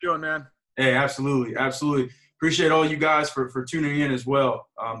 Appreciate what you're doing, man. Hey, absolutely. Absolutely. Appreciate all you guys for tuning in as well.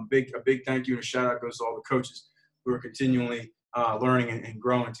 A big thank you and a shout out goes to all the coaches who are continually learning and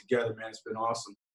growing together, man. It's been awesome.